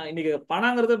நீங்க இன்னைக்கு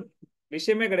பணங்கிறது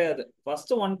விஷயமே கிடையாது.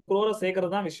 ஃபர்ஸ்ட் 1 crore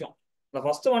சேர்க்கறது தான் விஷயம். இந்த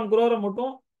ஃபர்ஸ்ட் 1 crore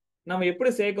மட்டும் நம்ம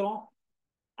எப்படி சேர்க்கிறோம்,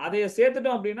 அதை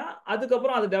சேர்த்துட்டோம் அப்படின்னா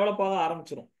அதுக்கப்புறம் அது டெவலப் ஆக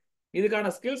ஆரம்பிச்சிடும்.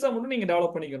 இதுக்கான ஸ்கில்ஸை மட்டும் நீங்க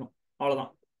டெவலப் பண்ணிக்கணும்.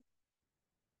 அவ்வளவுதான்.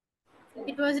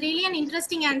 It was really an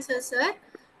interesting answer, sir.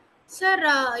 Sir,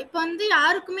 இப்போ வந்து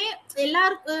யாருக்குமே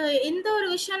எல்லாருக்கும் எந்த ஒரு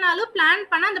விஷயம்னாலும் பிளான்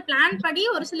பண்ண அந்த பிளான் படி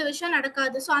ஒரு சில விஷயம்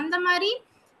நடக்காது. ஸோ அந்த மாதிரி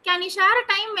can you share a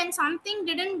time when something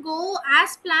didn't go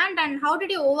as plant and how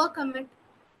did you over come it?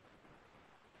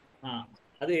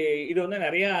 அது இது வந்து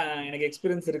நிறைய எனக்கு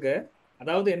எக்ஸ்பீரியன்ஸ் இருக்கு.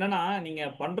 அதாவது என்னன்னா நீங்க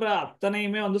பண்ற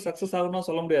அத்தனையுமே வந்து சக்சஸ் ஆகும்னு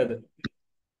சொல்ல முடியாது.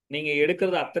 நீங்க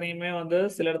எடுக்கிறது அத்தனையுமே வந்து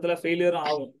சில இடத்துல ஃபெயிலியரும்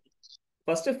ஆகும்.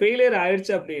 ஃபர்ஸ்ட் ஃபெயிலியர்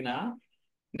ஆயிடுச்சு அப்படின்னா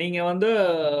நீங்க வந்து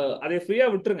அதை ஃப்ரீயா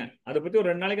விட்டுருங்க. அதை பத்தி ஒரு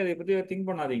 2 நாளைக்கு அதை பத்தி திங்க்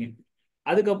பண்ணாதீங்க.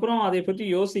 அதுக்கப்புறம் அதை பத்தி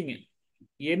யோசிங்க.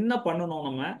 என்ன பண்ணணும்,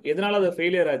 நம்ம எதனால அது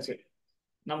ஃபெயிலியர் ஆச்சு,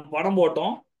 நம்ம படம்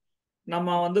போட்டோம்,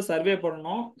 நம்ம வந்து சர்வே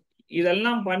பண்ணணும்,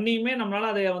 இதெல்லாம் பண்ணியுமே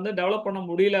நம்மளால அதை வந்து டெவலப் பண்ண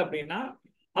முடியல அப்படின்னா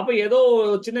அப்ப ஏதோ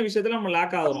ஒரு சின்ன விஷயத்துல நம்ம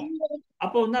லேக் ஆகுறோம்.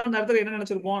 அப்போ வந்து அந்த இடத்துல என்ன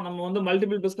நினைச்சிருப்போம், நம்ம வந்து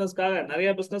மல்டிபிள் பிசினஸ்க்காக நிறைய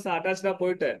பிசினஸ் அட்டாச்சா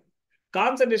போயிட்டு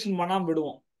கான்சென்ட்ரேஷன் பண்ணாம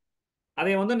விடுவோம்.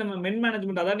 அதை வந்து நம்ம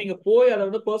மேனேஜ்மெண்ட், அதாவது நீங்க போய் அதை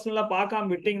வந்து பர்சனலா பார்க்காம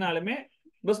விட்டீங்கனாலுமே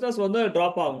பிசினஸ் வந்து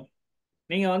டிராப் ஆகும்.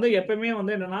 நீங்க வந்து எப்பவுமே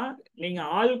வந்து என்னன்னா நீங்க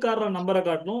ஆள்கார நம்பரை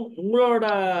காட்டணும், உங்களோட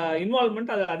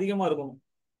இன்வால்மெண்ட் அது அதிகமா இருக்கணும்.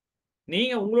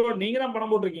 நீங்க தான்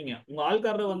பணம் போட்டிருக்கீங்க. உங்க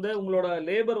ஆள்காரர் வந்து உங்களோட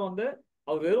லேபர் வந்து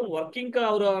அவர் வெறும் ஒர்க்கிங்க்கு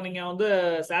அவரு நீங்க வந்து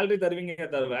சேலரி தருவீங்க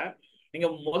தவிர நீங்க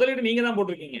முதலீடு நீங்க தான்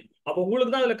போட்டிருக்கீங்க. அப்போ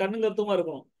உங்களுக்கு தான் அதுல கண்ணு கருத்துமா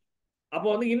இருக்கணும். அப்போ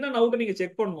வந்து இன்னும் அவுட் நீங்க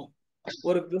செக் பண்ணணும்.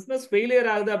 ஒரு பிசினஸ் ஃபெயிலியர்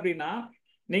ஆகுது அப்படின்னா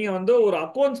நீங்க வந்து ஒரு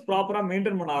அக்கௌண்ட்ஸ் ப்ராப்பரா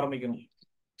மெயின்டைன் பண்ண ஆரம்பிக்கணும்.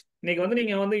 இன்னைக்கு வந்து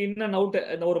நீங்க வந்து இன் அண்ட் அவுட்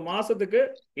இந்த ஒரு மாசத்துக்கு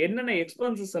என்னென்ன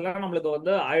எக்ஸ்பென்சஸ் எல்லாம் நம்மளுக்கு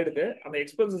வந்து ஆயிடுது, அந்த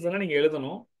எக்ஸ்பென்சஸ் எல்லாம் நீங்க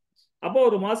எழுதணும். அப்போ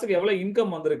ஒரு மாசத்துக்கு எவ்வளவு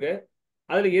இன்கம் வந்திருக்கு,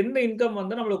 அதுல எந்த இன்கம்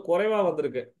வந்து நம்மளுக்கு குறைவா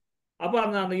வந்திருக்கு, அப்ப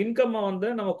அந்த அந்த இன்கம் வந்து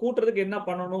நம்ம கூட்டுறதுக்கு என்ன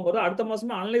பண்ணணுங்கிறத அடுத்த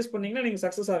மாசமா அனலைஸ் பண்ணீங்கன்னா நீங்க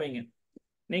சக்சஸ் ஆவீங்க.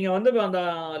 நீங்க வந்து அந்த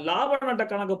லாப நட்ட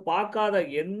கணக்கு பார்க்காத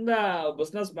எந்த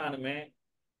பிசினஸ் மேனுமே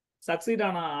சக்சீட்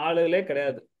ஆன ஆளுகளே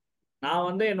கிடையாது.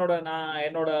 நான்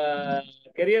என்னோட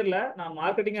கெரியர்ல நான்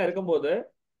மார்க்கெட்டிங்கா இருக்கும்போது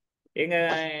எங்க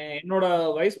என்னோட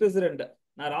வைஸ் பிரசிடென்ட்,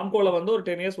 நான் ராம்கோல வந்து ஒரு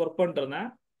 10 இயர்ஸ் ஒர்க் பண்ணிட்டு இருந்தேன்.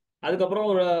 அதுக்கப்புறம்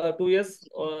ஒரு 2 இயர்ஸ்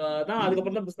தான்,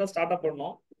 அதுக்கப்புறம் தான் பிசினஸ் ஸ்டார்ட் அப்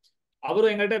பண்ணோம்.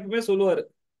 அவரும் எங்கள்கிட்ட எப்பவுமே சொல்லுவாரு,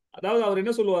 அதாவது அவர்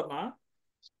என்ன சொல்லுவாருன்னா,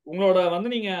 உங்களோட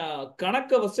வந்து நீங்க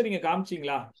கணக்கை வச்சு நீங்க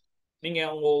காமிச்சீங்களா, நீங்க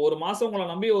உங்க ஒரு மாசம் உங்களை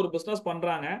நம்பி ஒரு பிசினஸ்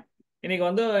பண்றாங்க. இன்னைக்கு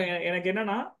வந்து எனக்கு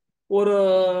என்னன்னா, ஒரு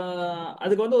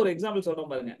அதுக்கு வந்து ஒரு எக்ஸாம்பிள்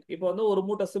சொல்றேன் பாருங்க. இப்போ வந்து ஒரு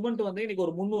மூட்டை சிமெண்ட் வந்து இன்னைக்கு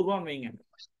ஒரு 300 ரூபான்னு வைங்க.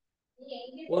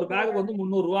 ஒரு பேக் வந்து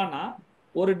 300 ரூபான்னா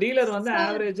ஒரு டீலர் வந்து Sir,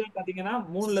 ஆவரேஜா பாத்தீங்கன்னா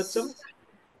 3 லட்சம்.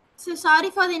 so sorry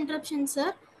for the interruption, sir.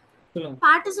 சொல்லுங்க.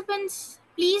 Participants,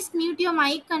 please mute your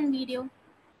mic and video.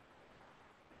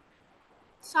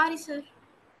 Sorry, sir.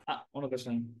 ஒன்றும்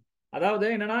பிரச்சனை இல்லை. அதாவது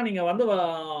என்னன்னா, நீங்க வந்து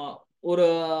ஒரு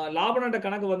லாப நட்ட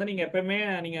கணக்கு வந்து நீங்க எப்பவுமே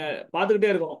நீங்க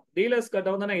பார்த்துக்கிட்டே இருக்கணும். டீலர்ஸ்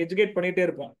கிட்ட வந்து நான் எஜுகேட் பண்ணிட்டே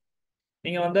இருப்போம்.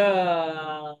 நீங்க வந்து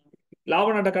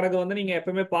லாப நட்ட கணக்கு வந்து நீங்க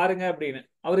எப்பவுமே பாருங்க அப்படின்னு.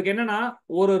 அவருக்கு என்னன்னா,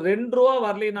 ஒரு 2 ரூபா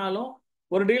வரலினாலும்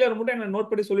ஒரு டீலர் மட்டும் எங்களை நோட்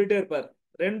பண்ணி சொல்லிட்டே இருப்பார்.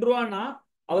 2 ரூபான்னா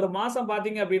அவர் மாசம்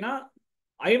பாத்தீங்க அப்படின்னா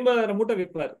 50,000 மூட்டை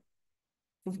விற்பார்.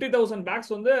 50,000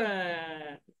 பேக்ஸ் வந்து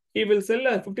he will sell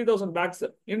 50,000 packs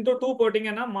into 2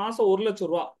 போட்டீங்கன்னா மாசம் 1 லட்சம்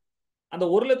ரூபா. அந்த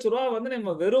 1 லட்சம் ரூபா வந்து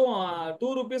நம்ம வெறும்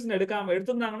 2 rupees எடுக்காம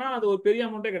எடுத்திருந்தாங்கன்னா அது ஒரு பெரிய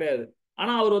அமௌண்ட்டே கிடையாது.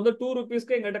 ஆனா அவர் வந்து 2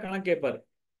 rupeesக்கு எங்கிட்ட கணக்கு கேட்பாரு.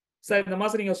 சார் இந்த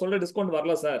மாசம் நீங்க சொல்ற டிஸ்கவுண்ட்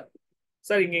வரல சார்.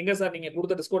 சார் இங்க எங்க சார் நீங்க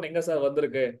கொடுத்த டிஸ்கவுண்ட் எங்க சார்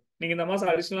வந்திருக்கு, நீங்க இந்த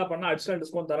மாசம் அடிஷனலா பண்ணா அடிஷனல்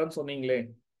டிஸ்கவுண்ட் தரேன்னு சொன்னீங்களே.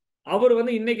 அவர்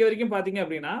வந்து இன்னைக்கு வரைக்கும் பாத்தீங்க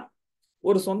அப்படின்னா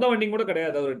ஒரு சொந்த வண்டி கூட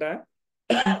கிடையாது அவர்கிட்ட.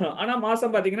 ஆனா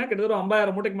மாசம் பாத்தீங்கன்னா கிட்டத்தட்ட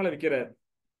 50,000 மூட்டைக்கு மேல விற்கிறாரு.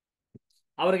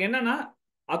 அவருக்கு என்னன்னா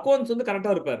அக்கௌண்ட்ஸ் வந்து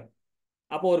கரெக்டா இருப்பார்.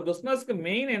 அப்போ ஒரு பிசினஸ்க்கு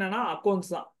மெயின் என்னன்னா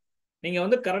அக்கௌண்ட்ஸ் தான். நீங்க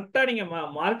வந்து கரெக்டா நீங்க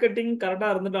மார்க்கெட்டிங் கரெக்டா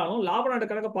இருந்துட்டாலும் லாப நட்ட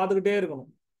கணக்கை பார்த்துக்கிட்டே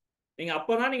இருக்கணும். நீங்க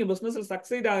அப்பதான் நீங்க பிசினஸ்ல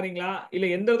சக்சீட் ஆகுறீங்களா இல்ல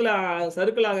எந்த இடத்துல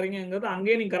சர்க்கிள் ஆகுறீங்கிறது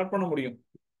அங்கேயே நீங்க கரெக்ட் பண்ண முடியும்.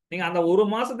 நீங்க அந்த ஒரு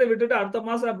மாசத்தை விட்டுட்டு அடுத்த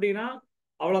மாசம் அப்படின்னா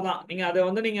அவ்வளவுதான். நீங்க அதை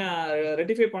வந்து நீங்க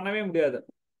ரெட்டிஃபை பண்ணவே முடியாது.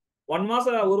 ஒரு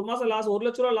மாசம் லாஸ் 1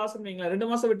 லட்ச ரூபா லாஸ், நீங்க 2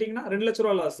 மாசம் விட்டீங்கன்னா 2 லட்ச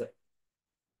ரூபா லாஸ்.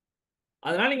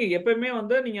 அதனால நீங்க எப்பவுமே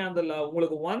வந்து நீங்க அந்த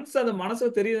உங்களுக்கு ஒன்ஸ் அது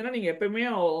மனசுக்கு தெரியுதுன்னா நீங்க எப்பவுமே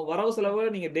வரவு செலவு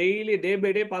நீங்க டெய்லி டே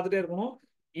பை டே பார்த்துட்டே இருக்கணும்.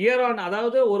 இயர் ஆன்,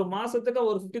 அதாவது ஒரு மாசத்துக்கு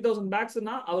ஒரு 50,000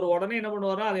 பேக்ஸ்னா அவர் உடனே என்ன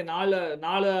பண்ணுவாரோ அதை நாலு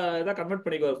நாலு இதாக கன்வெர்ட்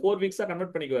பண்ணிக்குவார், 4 வீக்ஸா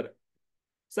கன்வெர்ட் பண்ணிக்குவார்.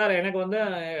 சார் எனக்கு வந்து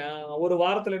ஒரு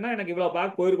வாரத்துலன்னா எனக்கு இவ்வளவு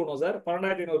பேக் போயிருக்கணும் சார்,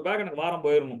 12,500 பேக் எனக்கு வாரம்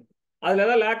போயிடணும். அதுல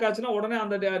ஏதாவது லேக் ஆச்சுன்னா உடனே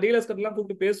அந்த டீலர்ஸ் கிட்ட எல்லாம்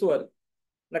கூப்பிட்டு பேசுவார்.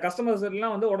 இந்த கஸ்டமர்ஸ்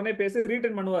எல்லாம் வந்து உடனே பேசி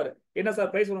ரீட்டைன் பண்ணுவார். என்ன சார்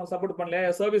பிரைஸ் சப்போர்ட் பண்ணல,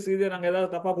 சர்வீஸ் இது நாங்க ஏதாவது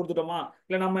தப்பா கொடுத்துட்டோமா,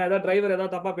 இல்ல நம்ம ஏதாவது டிரைவர்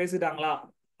ஏதாவது தப்பா பேசிட்டாங்களா,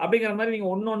 அப்படிங்கிற மாதிரி நீங்க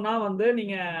ஒன்னொன்னா வந்து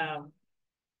நீங்க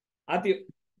ஆத்தி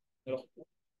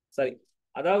சரி,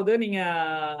 அதாவது நீங்க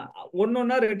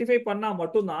ஒன்னொன்னா ரெட்டிஃபை பண்ணா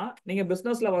மட்டும்தான் நீங்க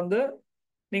பிசினஸ்ல வந்து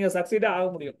நீங்க சக்சீடா ஆக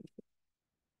முடியும்.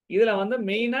 இதுல வந்து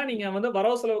மெயினா நீங்க வந்து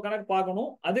வரவு செலவு கணக்கு பார்க்கணும்.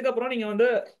 அதுக்கப்புறம் நீங்க வந்து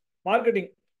மார்க்கெட்டிங்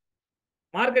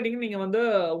மார்க்கெட்டிங் நீங்க வந்து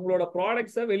உங்களோட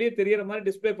ப்ராடக்ட்ஸை வெளியே தெரியற மாதிரி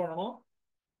டிஸ்ப்ளே பண்ணணும்.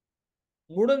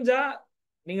 முடிஞ்சா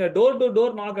நீங்க டோர் டு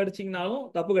டோர் நாக் அடிச்சீங்கனாலும்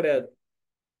தப்பு கிடையாது.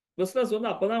 பிசினஸ் வந்து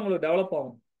அப்பதான் உங்களுக்கு டெவலப்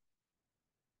ஆகும்.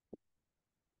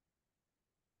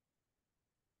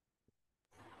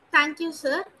 Thank you,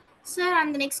 sir. Sir, and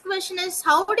the next question is,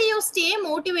 how do you stay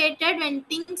motivated when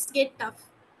things get tough?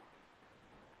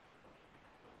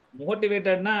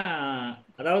 மோட்டிவேட்டட்னா,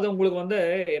 அதாவது உங்களுக்கு வந்து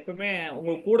எப்பவுமே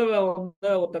உங்களுக்கு கூட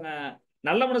வந்து ஒருத்தங்க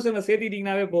நல்ல மனுஷங்க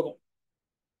சேர்த்திட்டீங்கன்னாவே போதும்.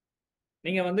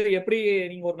 நீங்க வந்து எப்படி,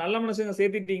 நீங்க ஒரு நல்ல மனுஷங்க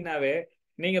சேர்த்திட்டீங்கன்னாவே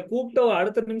நீங்க கூப்பிட்ட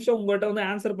அடுத்த நிமிஷம் உங்கள்கிட்ட வந்து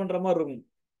ஆன்சர் பண்ற மாதிரி இருக்கும்.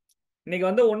 இன்னைக்கு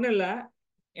வந்து ஒண்ணும் இல்ல,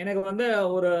 எனக்கு வந்து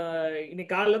ஒரு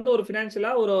இன்னைக்கு காலையில இருந்து ஒரு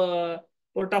பினான்சியலா ஒரு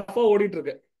ஒரு டஃபா ஓடிட்டு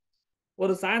இருக்கு.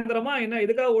 ஒரு சாயந்தரமா என்ன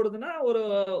எதுக்காக ஓடுதுன்னா ஒரு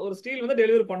ஒரு ஸ்டீல் வந்து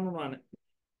டெலிவரி பண்ணணும் நான்.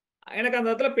 எனக்கு அந்த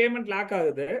இடத்துல பேமெண்ட் லாக்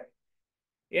ஆகுது.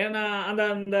 ஏன்னா அந்த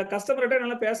அந்த கஸ்டமர்கிட்ட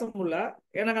என்னால பேச முடியல.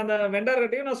 எனக்கு அந்த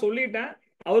வெண்டர்கிட்டையும் நான் சொல்லிட்டேன்.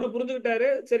 அவரு புரிஞ்சுக்கிட்டாரு,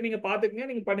 சரி நீங்க பாத்துக்கங்க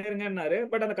நீங்க பண்ணிருங்கன்னாரு.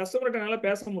 பட் அந்த கஸ்டமர்கிட்ட என்னால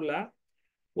பேச முடியல.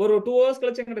 ஒரு 2 hours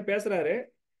கழிச்சு என்கிட்ட பேசுறாரு.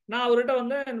 நான் அவர்கிட்ட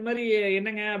வந்து இந்த மாதிரி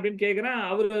என்னங்க அப்படின்னு கேக்குறேன்.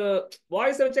 அவரு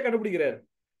வாய்ஸை வச்சே கண்டுபிடிக்கிறாரு.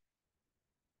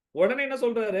 உடனே என்ன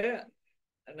சொல்றாரு,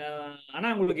 ஆனா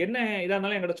உங்களுக்கு என்ன இதா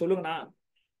இருந்தாலும் என்கிட்ட சொல்லுங்கண்ணா,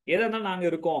 எதா இருந்தாலும் நாங்க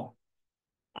இருக்கோம்.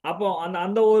 அப்போ அந்த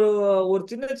அந்த ஒரு ஒரு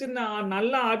சின்ன சின்ன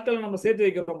நல்ல ஆட்களை நம்ம சேர்த்து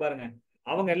வைக்கிறோம் பாருங்க,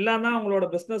 அவங்க எல்லாம் தான் அவங்களோட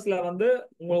பிசினஸ்ல வந்து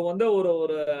உங்களுக்கு வந்து ஒரு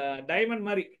ஒரு டைமண்ட்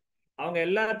மாதிரி. அவங்க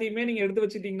எல்லாத்தையுமே நீங்க எடுத்து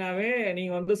வச்சுட்டீங்கன்னாவே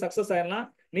நீங்க வந்து சக்சஸ் ஆயிடலாம்.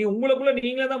 நீங்க உங்களுக்குள்ள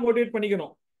நீங்களே தான் மோட்டிவேட்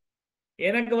பண்ணிக்கணும்.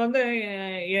 எனக்கு வந்து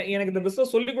எனக்கு இந்த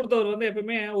பிசினஸ் சொல்லி கொடுத்தவர் வந்து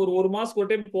எப்பவுமே ஒரு மாசத்துக்கு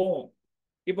ஒரு டைம் போவோம்.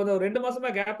 இப்போ இந்த 2 மாசமா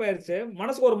கேப் ஆயிருச்சு.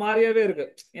 மனசுக்கு ஒரு மாதிரியாவே இருக்கு.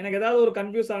 எனக்கு ஏதாவது ஒரு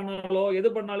கன்ஃபியூஸ் ஆனாலோ எது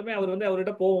பண்ணாலுமே அவர் வந்து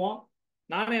அவர்கிட்ட போவோம்.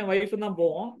 நானும் என் ஒய்ஃபும் தான்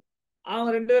போவோம். அவங்க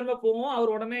 2 பேருமே போவோம்.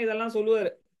 அவர் உடனே இதெல்லாம்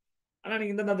சொல்லுவாரு. ஆனா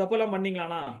நீங்க இந்த தப்பெல்லாம்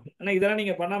பண்ணீங்களாண்ணா? ஆனா இதெல்லாம்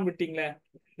நீங்க பண்ணாம விட்டீங்களே.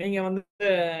 நீங்க வந்து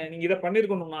நீங்க இதை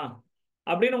பண்ணிருக்கணும்னா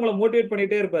அப்படின்னு உங்களை மோட்டிவேட்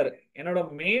பண்ணிட்டே இருப்பாரு. என்னோட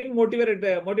மெயின்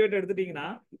மோட்டிவேட் எடுத்துட்டீங்கன்னா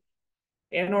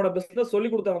என்னோட பிசினஸ் சொல்லி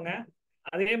கொடுத்தவங்க,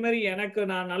 அதே மாதிரி எனக்கு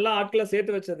நான் நல்ல ஆட்களை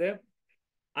சேர்த்து வச்சது,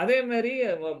 அதே மாதிரி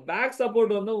பேக்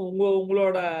சப்போர்ட் வந்து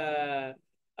உங்களோட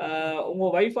உங்க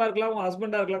ஒய்ஃபா இருக்கலாம், உங்க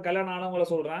ஹஸ்பண்டா இருக்கலாம், கல்யாணம் ஆனவங்கள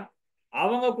சொல்றேன்.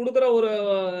 அவங்க கொடுக்குற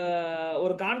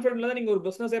ஒரு கான்பிடன்ட்ல தான் நீங்க ஒரு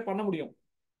பிசினஸே பண்ண முடியும்.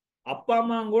 அப்பா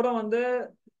அம்மா கூட வந்து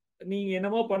நீங்க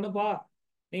என்னமோ பண்ணுப்பா,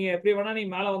 நீங்க எப்படி வேணா நீ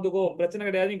மேல வந்துக்கோ, பிரச்சனை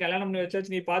கிடையாது, நீ கல்யாணம் பண்ணி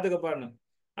வச்சாச்சு, நீ பாத்துக்கப்பான்னு.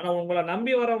 ஆனா உங்களை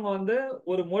நம்பி வரவங்க வந்து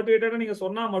ஒரு மோட்டிவேட்டடா நீங்க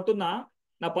சொன்னா மட்டும்தான்.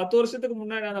 நான் 10 வருஷத்துக்கு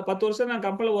முன்னாடி அந்த 10 வருஷம் நான்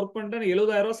கம்பெனில ஒர்க் பண்ணிட்டேன்.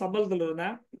 70,000 சம்பளத்துல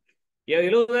இருந்தேன்.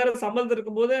 70,000 சம்பளத்துல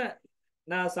இருக்கும்போது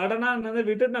நான் சடனா வந்து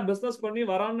விட்டுட்டு நான் பிசினஸ் பண்ணி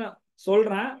வரான்னு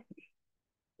சொல்றேன்.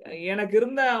 எனக்கு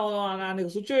இருந்த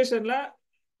அன்னைக்கு சுச்சுவேஷன்ல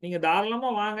நீங்க தாராளமா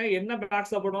வாங்க, என்ன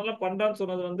பேக் சப்போர்ட் பண்றான்னு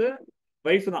சொன்னது வந்து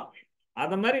வைஃப் தான்.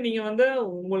 அந்த மாதிரி நீங்க வந்து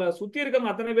உங்களை சுத்தி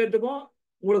இருக்க அத்தனை பேர்த்துக்கும்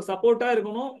உங்களுக்கு சப்போர்ட்டா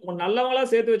இருக்கணும். உங்க நல்லவங்களா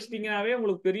சேர்த்து வச்சிட்டீங்கன்னாவே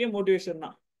உங்களுக்கு பெரிய மோட்டிவேஷன்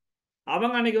தான்.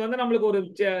 அவங்க அன்னைக்கு வந்து நம்மளுக்கு ஒரு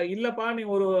இல்லப்பா நீ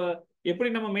ஒரு எப்படி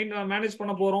நம்ம மேனேஜ்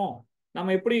பண்ண போறோம்,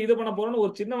 நம்ம எப்படி இது பண்ண போறோம்னு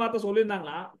ஒரு சின்ன வார்த்தை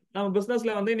சொல்லியிருந்தாங்கன்னா நம்ம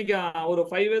பிசினஸ்ல வந்து இன்னைக்கு ஒரு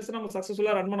 5 இயர்ஸ் நம்ம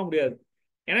சக்சஸ்ஃபுல்லா ரன் பண்ண முடியாது.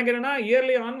 எனக்கு என்னன்னா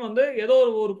இயர்லி ஆன் வந்து ஏதோ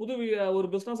ஒரு புது ஒரு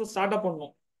பிசினஸ் ஸ்டார்ட் அப்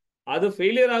பண்ணணும். அது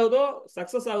ஃபெயிலியர் ஆகுதோ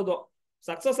சக்சஸ் ஆகுதோ,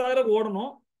 சக்சஸ் ஆகிறதுக்கு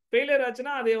ஓடணும். ஃபெயிலியர்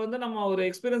ஆச்சுன்னா அதை வந்து நம்ம ஒரு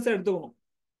எக்ஸ்பீரியன்ஸா எடுத்துக்கணும்.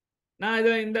 நான்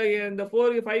இது இந்த இந்த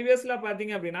 5 இயர்ஸ்ல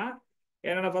பாத்தீங்க அப்படின்னா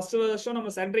என்னோட ஃபர்ஸ்ட் வருஷம்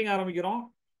நம்ம சென்டரிங் ஆரம்பிக்கிறோம்.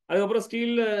 அதுக்கப்புறம்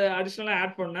ஸ்டீல் அடிஷனலா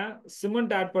ஆட் பண்ணேன்,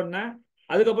 சிமெண்ட் ஆட் பண்ணேன்.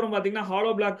 அதுக்கப்புறம் பாத்தீங்கன்னா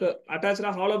ஹாலோ பிளாக் அட்டாச்சா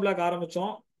ஹாலோ பிளாக்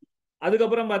ஆரம்பிச்சோம்.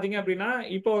 அதுக்கப்புறம் பாத்தீங்க அப்படின்னா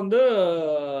இப்போ வந்து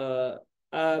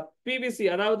பிவிசி,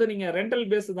 அதாவது நீங்க ரெண்டல்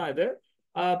பேஸ் தான் இது.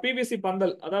 பிவிசி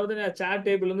பந்தல், அதாவது சேர்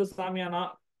டேபிள் இருந்து சாமியானா,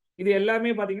 இது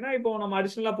எல்லாமே பாத்தீங்கன்னா இப்போ நம்ம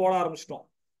அடிஷனலா போட ஆரம்பிச்சிட்டோம்.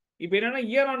 இப்போ என்னன்னா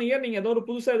இயர் ஆன் இயர் நீங்க ஏதோ ஒரு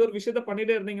புதுசா ஏதோ ஒரு விஷயத்த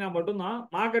பண்ணிட்டே இருந்தீங்கன்னா மட்டும்தான்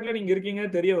மார்க்கெட்ல நீங்க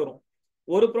இருக்கீங்கன்னு தெரிய வரும்.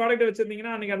 ஒரு ப்ராடக்ட்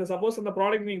வச்சிருந்தீங்கன்னா அன்னைக்கு அந்த சப்போஸ் அந்த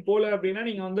ப்ராடக்ட் நீங்க போல அப்படின்னா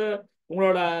நீங்க வந்து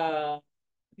உங்களோட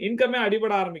இன்கமே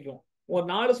அடிபட ஆரம்பிக்கும். ஒரு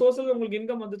 4 சோர்ஸஸ் உங்களுக்கு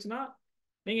இன்கம் வந்துச்சுன்னா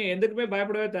நீங்க எதுக்குமே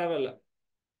பயப்படவே தேவையில்லை.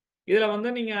 இதுல வந்து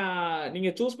நீங்க நீங்க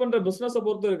சூஸ் பண்ற பிசினஸ்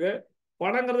பொறுத்து இருக்கு.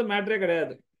 பணங்கிறது மேட்டரே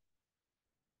கிடையாது.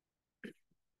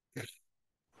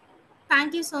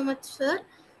 Thank you so much, sir.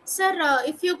 Sir,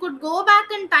 if you could go back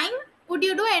in time, would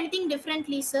you do anything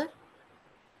differently, sir?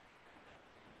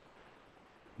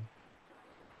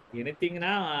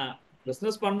 எனிதிங்னா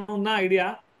business பண்ணணும் தான் ஐடியா.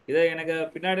 இதை எனக்கு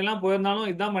பின்னாடி எல்லாம் போயிருந்தாலும்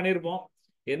இதுதான் பண்ணியிருப்போம்.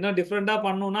 என்ன டிஃப்ரெண்டா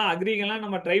பண்ணணும்னா அக்ரிகெல்லாம்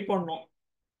நம்ம ட்ரை பண்ணோம்.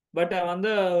 பட்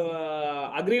வந்து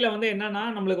அக்ரில வந்து என்னன்னா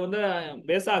நம்மளுக்கு வந்து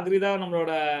பேஸா அக்ரி தான்,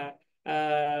 நம்மளோட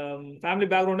ஃபேமிலி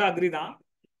பேக்ரவுண்டு அக்ரி தான்.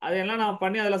 அதையெல்லாம் நான்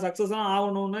பண்ணி அதில் சக்ஸஸாக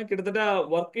ஆகணும்னு கிட்டத்தட்ட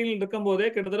ஒர்க்கில் இருக்கும் போதே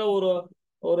கிட்டத்தட்ட ஒரு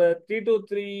ஒரு 3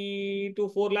 to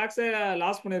 4 lakhs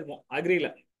லாஸ் பண்ணியிருப்போம் அக்ரியில்.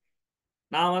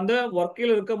 நான் வந்து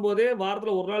ஒர்க்கில் இருக்கும் போதே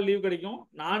வாரத்தில் ஒரு நாள் லீவ் கிடைக்கும்.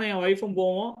 நானும் என் ஒய்ஃபும்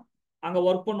போவோம், அங்கே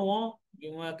ஒர்க் பண்ணுவோம்.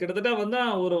 கிட்டத்தட்ட வந்து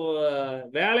ஒரு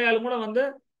வேலையாளும் கூட வந்து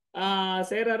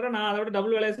செய்கிறாரு, நான் அதை விட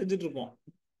டபுள் வேலையை செஞ்சுட்டு இருப்போம்.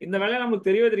 இந்த வேலையை நமக்கு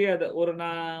தெரியவே தெரியாது.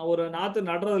 ஒரு நாற்று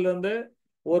நடுறதுல இருந்து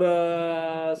ஒரு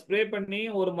ஸ்ப்ரே பண்ணி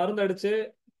ஒரு மருந்து அடிச்சு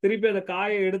திருப்பி அதை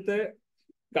காயை எடுத்து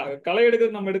களை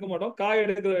எடுக்கிறது நம்ம எடுக்க மாட்டோம், காய்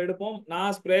எடுப்போம்.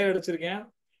 நான் ஸ்ப்ரே அடிச்சிருக்கேன்,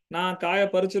 நான் காயை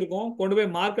பறிச்சிருக்கோம், கொண்டு போய்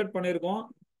மார்க்கெட் பண்ணியிருக்கோம்.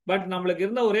 பட் நம்மளுக்கு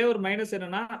இருந்த ஒரே ஒரு மைனஸ்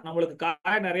என்னன்னா நம்மளுக்கு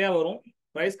காய் நிறைய வரும்,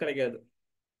 ப்ரைஸ் கிடைக்காது.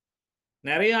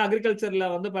 நிறைய அக்ரிகல்ச்சர்ல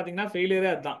வந்து பாத்தீங்கன்னா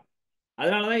ஃபெயிலியரே அதுதான்.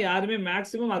 அதனாலதான் யாருமே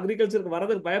மேக்சிமம் அக்ரிகல்ச்சருக்கு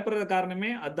வரதுக்கு பயப்படுற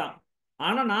காரணமே அதுதான்.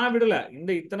 ஆனா நான் விடல,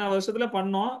 இந்த இத்தனை வருஷத்துல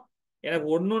பண்ணோம். எனக்கு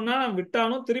ஒன்னொன்னா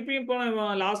விட்டாலும் திருப்பியும் இப்போ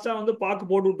லாஸ்டா வந்து பாக்கு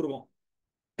போட்டு விட்டுருக்கோம்.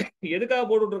 எதுக்காக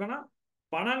போட்டு விட்டுருக்கேன்னா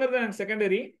பணங்கிறது எனக்கு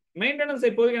செகண்டரி, மெயின்டெனன்ஸ்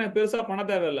இப்போதைக்கு எனக்கு பெருசா பண்ண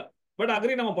தேவையில்லை. பட்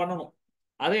அக்ரி நம்ம பண்ணணும்,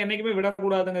 அதை என்னைக்குமே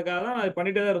விடக்கூடாதுங்கிறதுக்காக தான் அது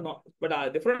பண்ணிட்டே தான் இருந்தோம். பட்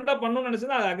டிஃப்ரெண்டா பண்ணணும்னு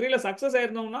நினைச்சது அது அக்ரியில சக்சஸ்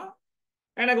ஆயிருந்தோம்னா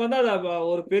எனக்கு வந்து அது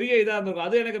ஒரு பெரிய இதா இருந்திருக்கும்.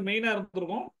 அது எனக்கு மெயினா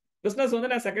இருந்திருக்கும். பிசினஸ்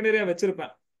வந்து நான் செகண்டரியா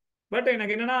வச்சிருப்பேன். பட்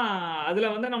எனக்கு என்னன்னா அதுல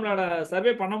வந்து நம்மளோட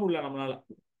சர்வே பண்ண முடியல நம்மளால.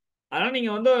 அதனால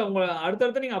நீங்க வந்து உங்க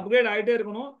அடுத்தடுத்து நீங்க அப்கிரேட் ஆகிட்டே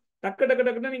இருக்கணும். டக்கு டக்கு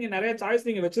டக்குன்னு நீங்க நிறைய சாய்ஸ்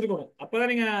நீங்க வச்சிருக்கணும்.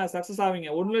 அப்பதான் நீங்க சக்சஸ் ஆவீங்க.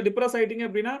 ஒண்ணுல டிப்ரெஸ் ஆயிட்டீங்க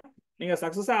அப்படின்னா நீங்க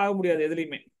சக்சஸா ஆக முடியாது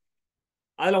எதுலையுமே.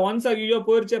 அதுல ஒன்ஸ் ஐயோ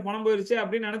போயிருச்சே பணம் போயிருச்சே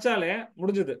அப்படின்னு நினைச்சாலே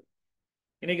முடிஞ்சது.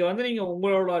 இன்னைக்கு வந்து நீங்க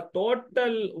உங்களோட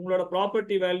டோட்டல் உங்களோட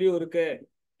ப்ராப்பர்ட்டி வேல்யூ இருக்கு.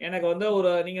 எனக்கு வந்து ஒரு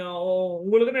நீங்க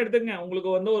உங்களுக்குன்னு எடுத்துக்கங்க, உங்களுக்கு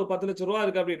வந்து ஒரு 10 லட்சம் ரூபா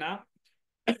இருக்கு அப்படின்னா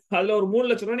அதுல ஒரு 3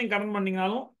 லட்சம் ரூபா நீங்க கடன்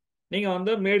பண்ணீங்கனாலும் நீங்க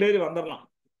வந்து மேடேறி வந்துடலாம்.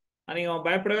 நீங்க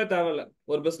பயப்படவே தேவையில்ல.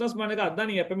 ஒரு பிசினஸ் மேனுக்கு அதான்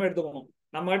நீங்க எப்பவுமே எடுத்துக்கணும்.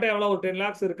 நம்ம கிட்ட எவ்வளவு ஒரு 10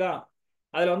 lakhs இருக்கா,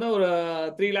 அதுல வந்து ஒரு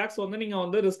 3 lakhs வந்து நீங்க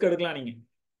வந்து ரிஸ்க் எடுக்கலாம். நீங்க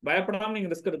பயப்படாம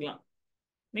நீங்க ரிஸ்க் எடுக்கலாம்.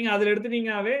 நீங்க அதுல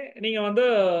எடுத்துட்டீங்கன்னாவே நீங்க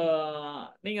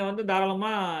வந்து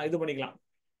தாராளமா இது பண்ணிக்கலாம்.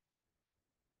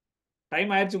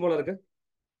 டைம் ஆயிடுச்சு போல இருக்கு.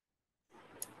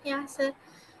 Yeah, sir.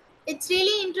 It's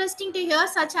really interesting to hear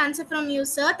such answer from you,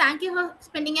 sir. Thank you for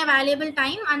spending a valuable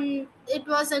time, and it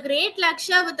was a great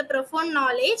lecture with a profound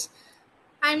knowledge.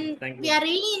 And we thank you. are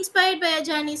really inspired by your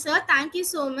journey, sir. Thank you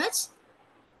so much.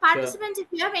 Sure. Participants,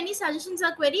 if you have any suggestions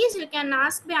or queries, you can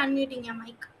ask by unmuting your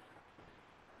mic.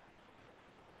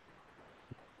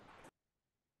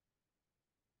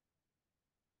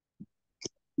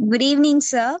 Good evening,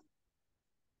 sir.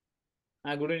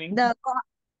 Good evening.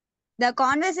 The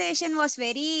conversation was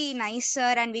very nice, sir,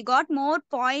 and we got more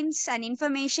points and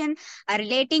information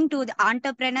relating to the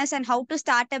entrepreneurs and how to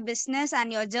start a business. And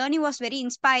your journey was very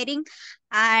inspiring.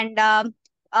 And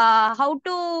how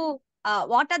to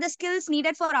what are the skills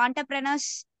needed for entrepreneurs?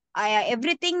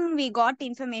 Everything we got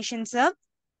information, sir.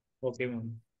 Okay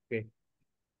ma'am. Okay.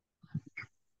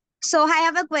 So I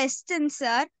have a question,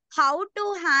 sir. How to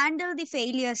handle the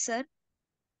failure, sir?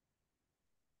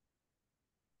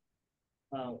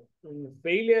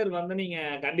 Failure வந்து நீங்க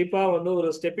கண்டிப்பா வந்து ஒரு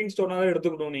stepping ஸ்டோனா தான்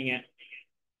எடுத்துக்கணும். நீங்க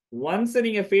once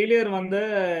நீங்க failure வந்து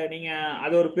நீங்க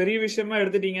அது ஒரு பெரிய விஷயமா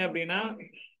எடுத்துட்டீங்க அப்படின்னா,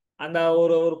 அந்த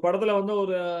ஒரு ஒரு படத்துல வந்து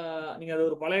நீங்க அது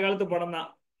ஒரு பழைய காலத்து படம் தான்.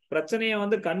 பிரச்சனையை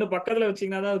வந்து கண்ணு பக்கத்துல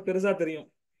வச்சீங்கன்னா தான் அது பெருசா தெரியும்.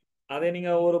 அதை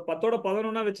நீங்க ஒரு 10ஓட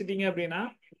 11 வச்சுட்டீங்க அப்படின்னா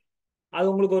அது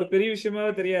உங்களுக்கு ஒரு பெரிய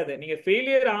விஷயமாவே தெரியாது. நீங்க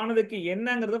ஃபெயிலியர் ஆனதுக்கு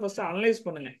என்னங்கிறத ஃபர்ஸ்ட் அனலைஸ்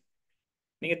பண்ணுங்க.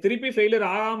 நீங்க திருப்பி ஃபெயிலியர்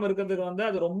ஆகாம இருக்கிறதுக்கு வந்து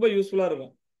அது ரொம்ப யூஸ்ஃபுல்லா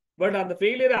இருக்கும். பட் அந்த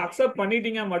ஃபெயிலியரை அக்செப்ட்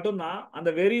பண்ணிட்டீங்க மட்டும்தான் அந்த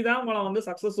வெறி தான் உங்களை வந்து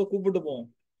சக்சஸ் கூப்பிட்டு போகும்.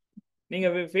 நீங்க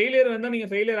ஃபெயிலியர் வந்து நீங்க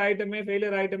ஃபெயிலியர்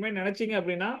ஆயிட்டமே நினைச்சீங்க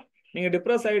அப்படின்னா நீங்க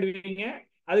டிப்ரெஸ் ஆயிடுவீங்க.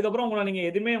 அதுக்கப்புறம் உங்களால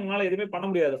எதுவுமே பண்ண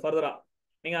முடியாது ஃபர்தரா.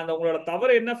 நீங்க அந்த உங்களோட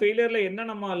தவறு என்ன, ஃபெயிலியர்ல என்ன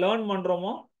நம்ம லேர்ன்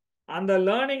பண்றோமோ அந்த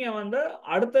லேர்னிங்கை வந்து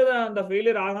அடுத்தது அந்த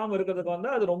ஃபெயிலியர் ஆகாம இருக்கிறதுக்கு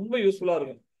வந்து அது ரொம்ப யூஸ்ஃபுல்லா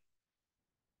இருக்கும்.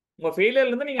 உங்க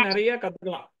ஃபெயிலியர்ல இருந்து நீங்க நிறைய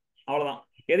கத்துக்கலாம். அவ்வளவுதான்.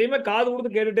 எதையுமே காது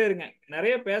கொடுத்து கேட்டுட்டே இருங்க,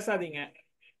 நிறைய பேசாதீங்க.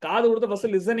 காது கொடுத்து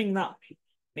ஃபர்ஸ்ட் லிசனிங் தான்.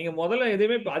 நீங்க முதல்ல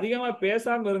எதையுமே அதிகமா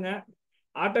பேசாம இருங்க,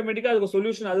 ஆட்டோமேட்டிக்கா அதுக்கு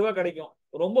சொல்யூஷன் அதுவா கிடைக்கும்.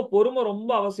 பொறுமை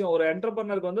ரொம்ப அவசியம். ஒரு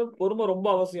என்டர்பிரனருக்கு வந்து பொறுமை ரொம்ப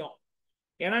அவசியம்.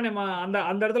 ஏன்னா நம்ம அந்த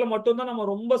அந்த இடத்துல மட்டும்தான் நம்ம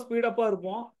ரொம்ப ஸ்பீடப்பா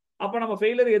இருப்போம். அப்ப நம்ம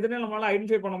ஃபெயிலியர் எதுன்னு நம்மளால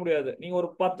ஐடென்டிஃபை பண்ண முடியாது. நீங்க ஒரு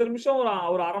 10 நிமிஷம்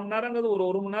ஒரு அரை மணி நேரங்கிறது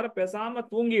ஒரு மணி நேரம் பேசாம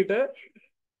தூங்கிட்டு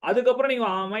அதுக்கப்புறம் நீங்க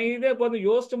அமைதியா உட்காந்து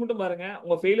யோசிச்சு மட்டும் பாருங்க,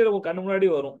 உங்க ஃபெயிலியர் உங்க கண்ணு முன்னாடி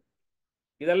வரும்.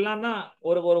 இதெல்லாம் தான்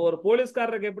ஒரு ஒரு ஒரு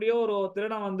போலீஸ்காரருக்கு எப்படியோ ஒரு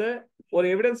திருடன் வந்து ஒரு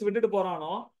எவிடன்ஸ் விட்டுட்டு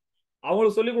போறானோ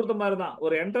அவங்களுக்கு சொல்லி கொடுத்த மாதிரி தான்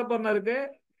ஒரு என்டர்பிரனருக்கு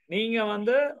நீங்க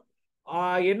வந்து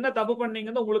என்ன தப்பு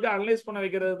பண்ணீங்கன்னு உங்களுக்கு அனலைஸ் பண்ண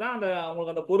வைக்கிறது தான்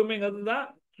உங்களுக்கு அந்த பொறுமைங்கிறது தான்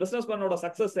பிசினஸ் பண்ணோட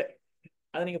சக்சஸ்.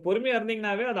 அது நீங்க பொறுமையா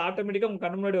இருந்தீங்கன்னாவே அது ஆட்டோமேட்டிக்கா உங்க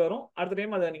கண்ணு முன்னாடி வரும். அடுத்த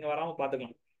டைம் அதை நீங்க வராம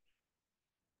பாத்துக்கலாம்.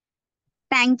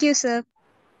 Thank you, sir.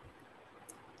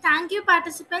 Thank you,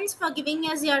 participants, for giving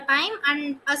us your time, and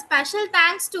a special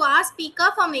thanks to our speaker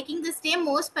for making this day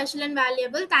more special and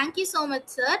valuable. Thank you so much,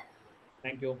 sir.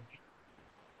 Thank you.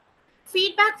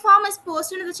 Feedback form is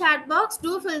posted in the chat box.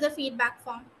 Do fill the feedback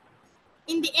form.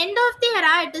 In the end of the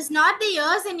era, it is not the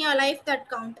years in your life that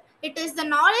count. It is the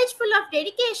knowledge full of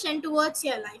dedication towards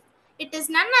your life. It is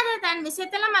none other than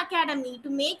Visaithalam Academy to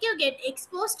make you get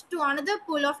exposed to another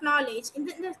pool of knowledge in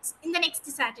the next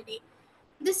Saturday.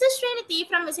 This is Srinithi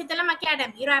from Visaithalam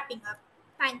Academy wrapping up.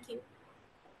 Thank you.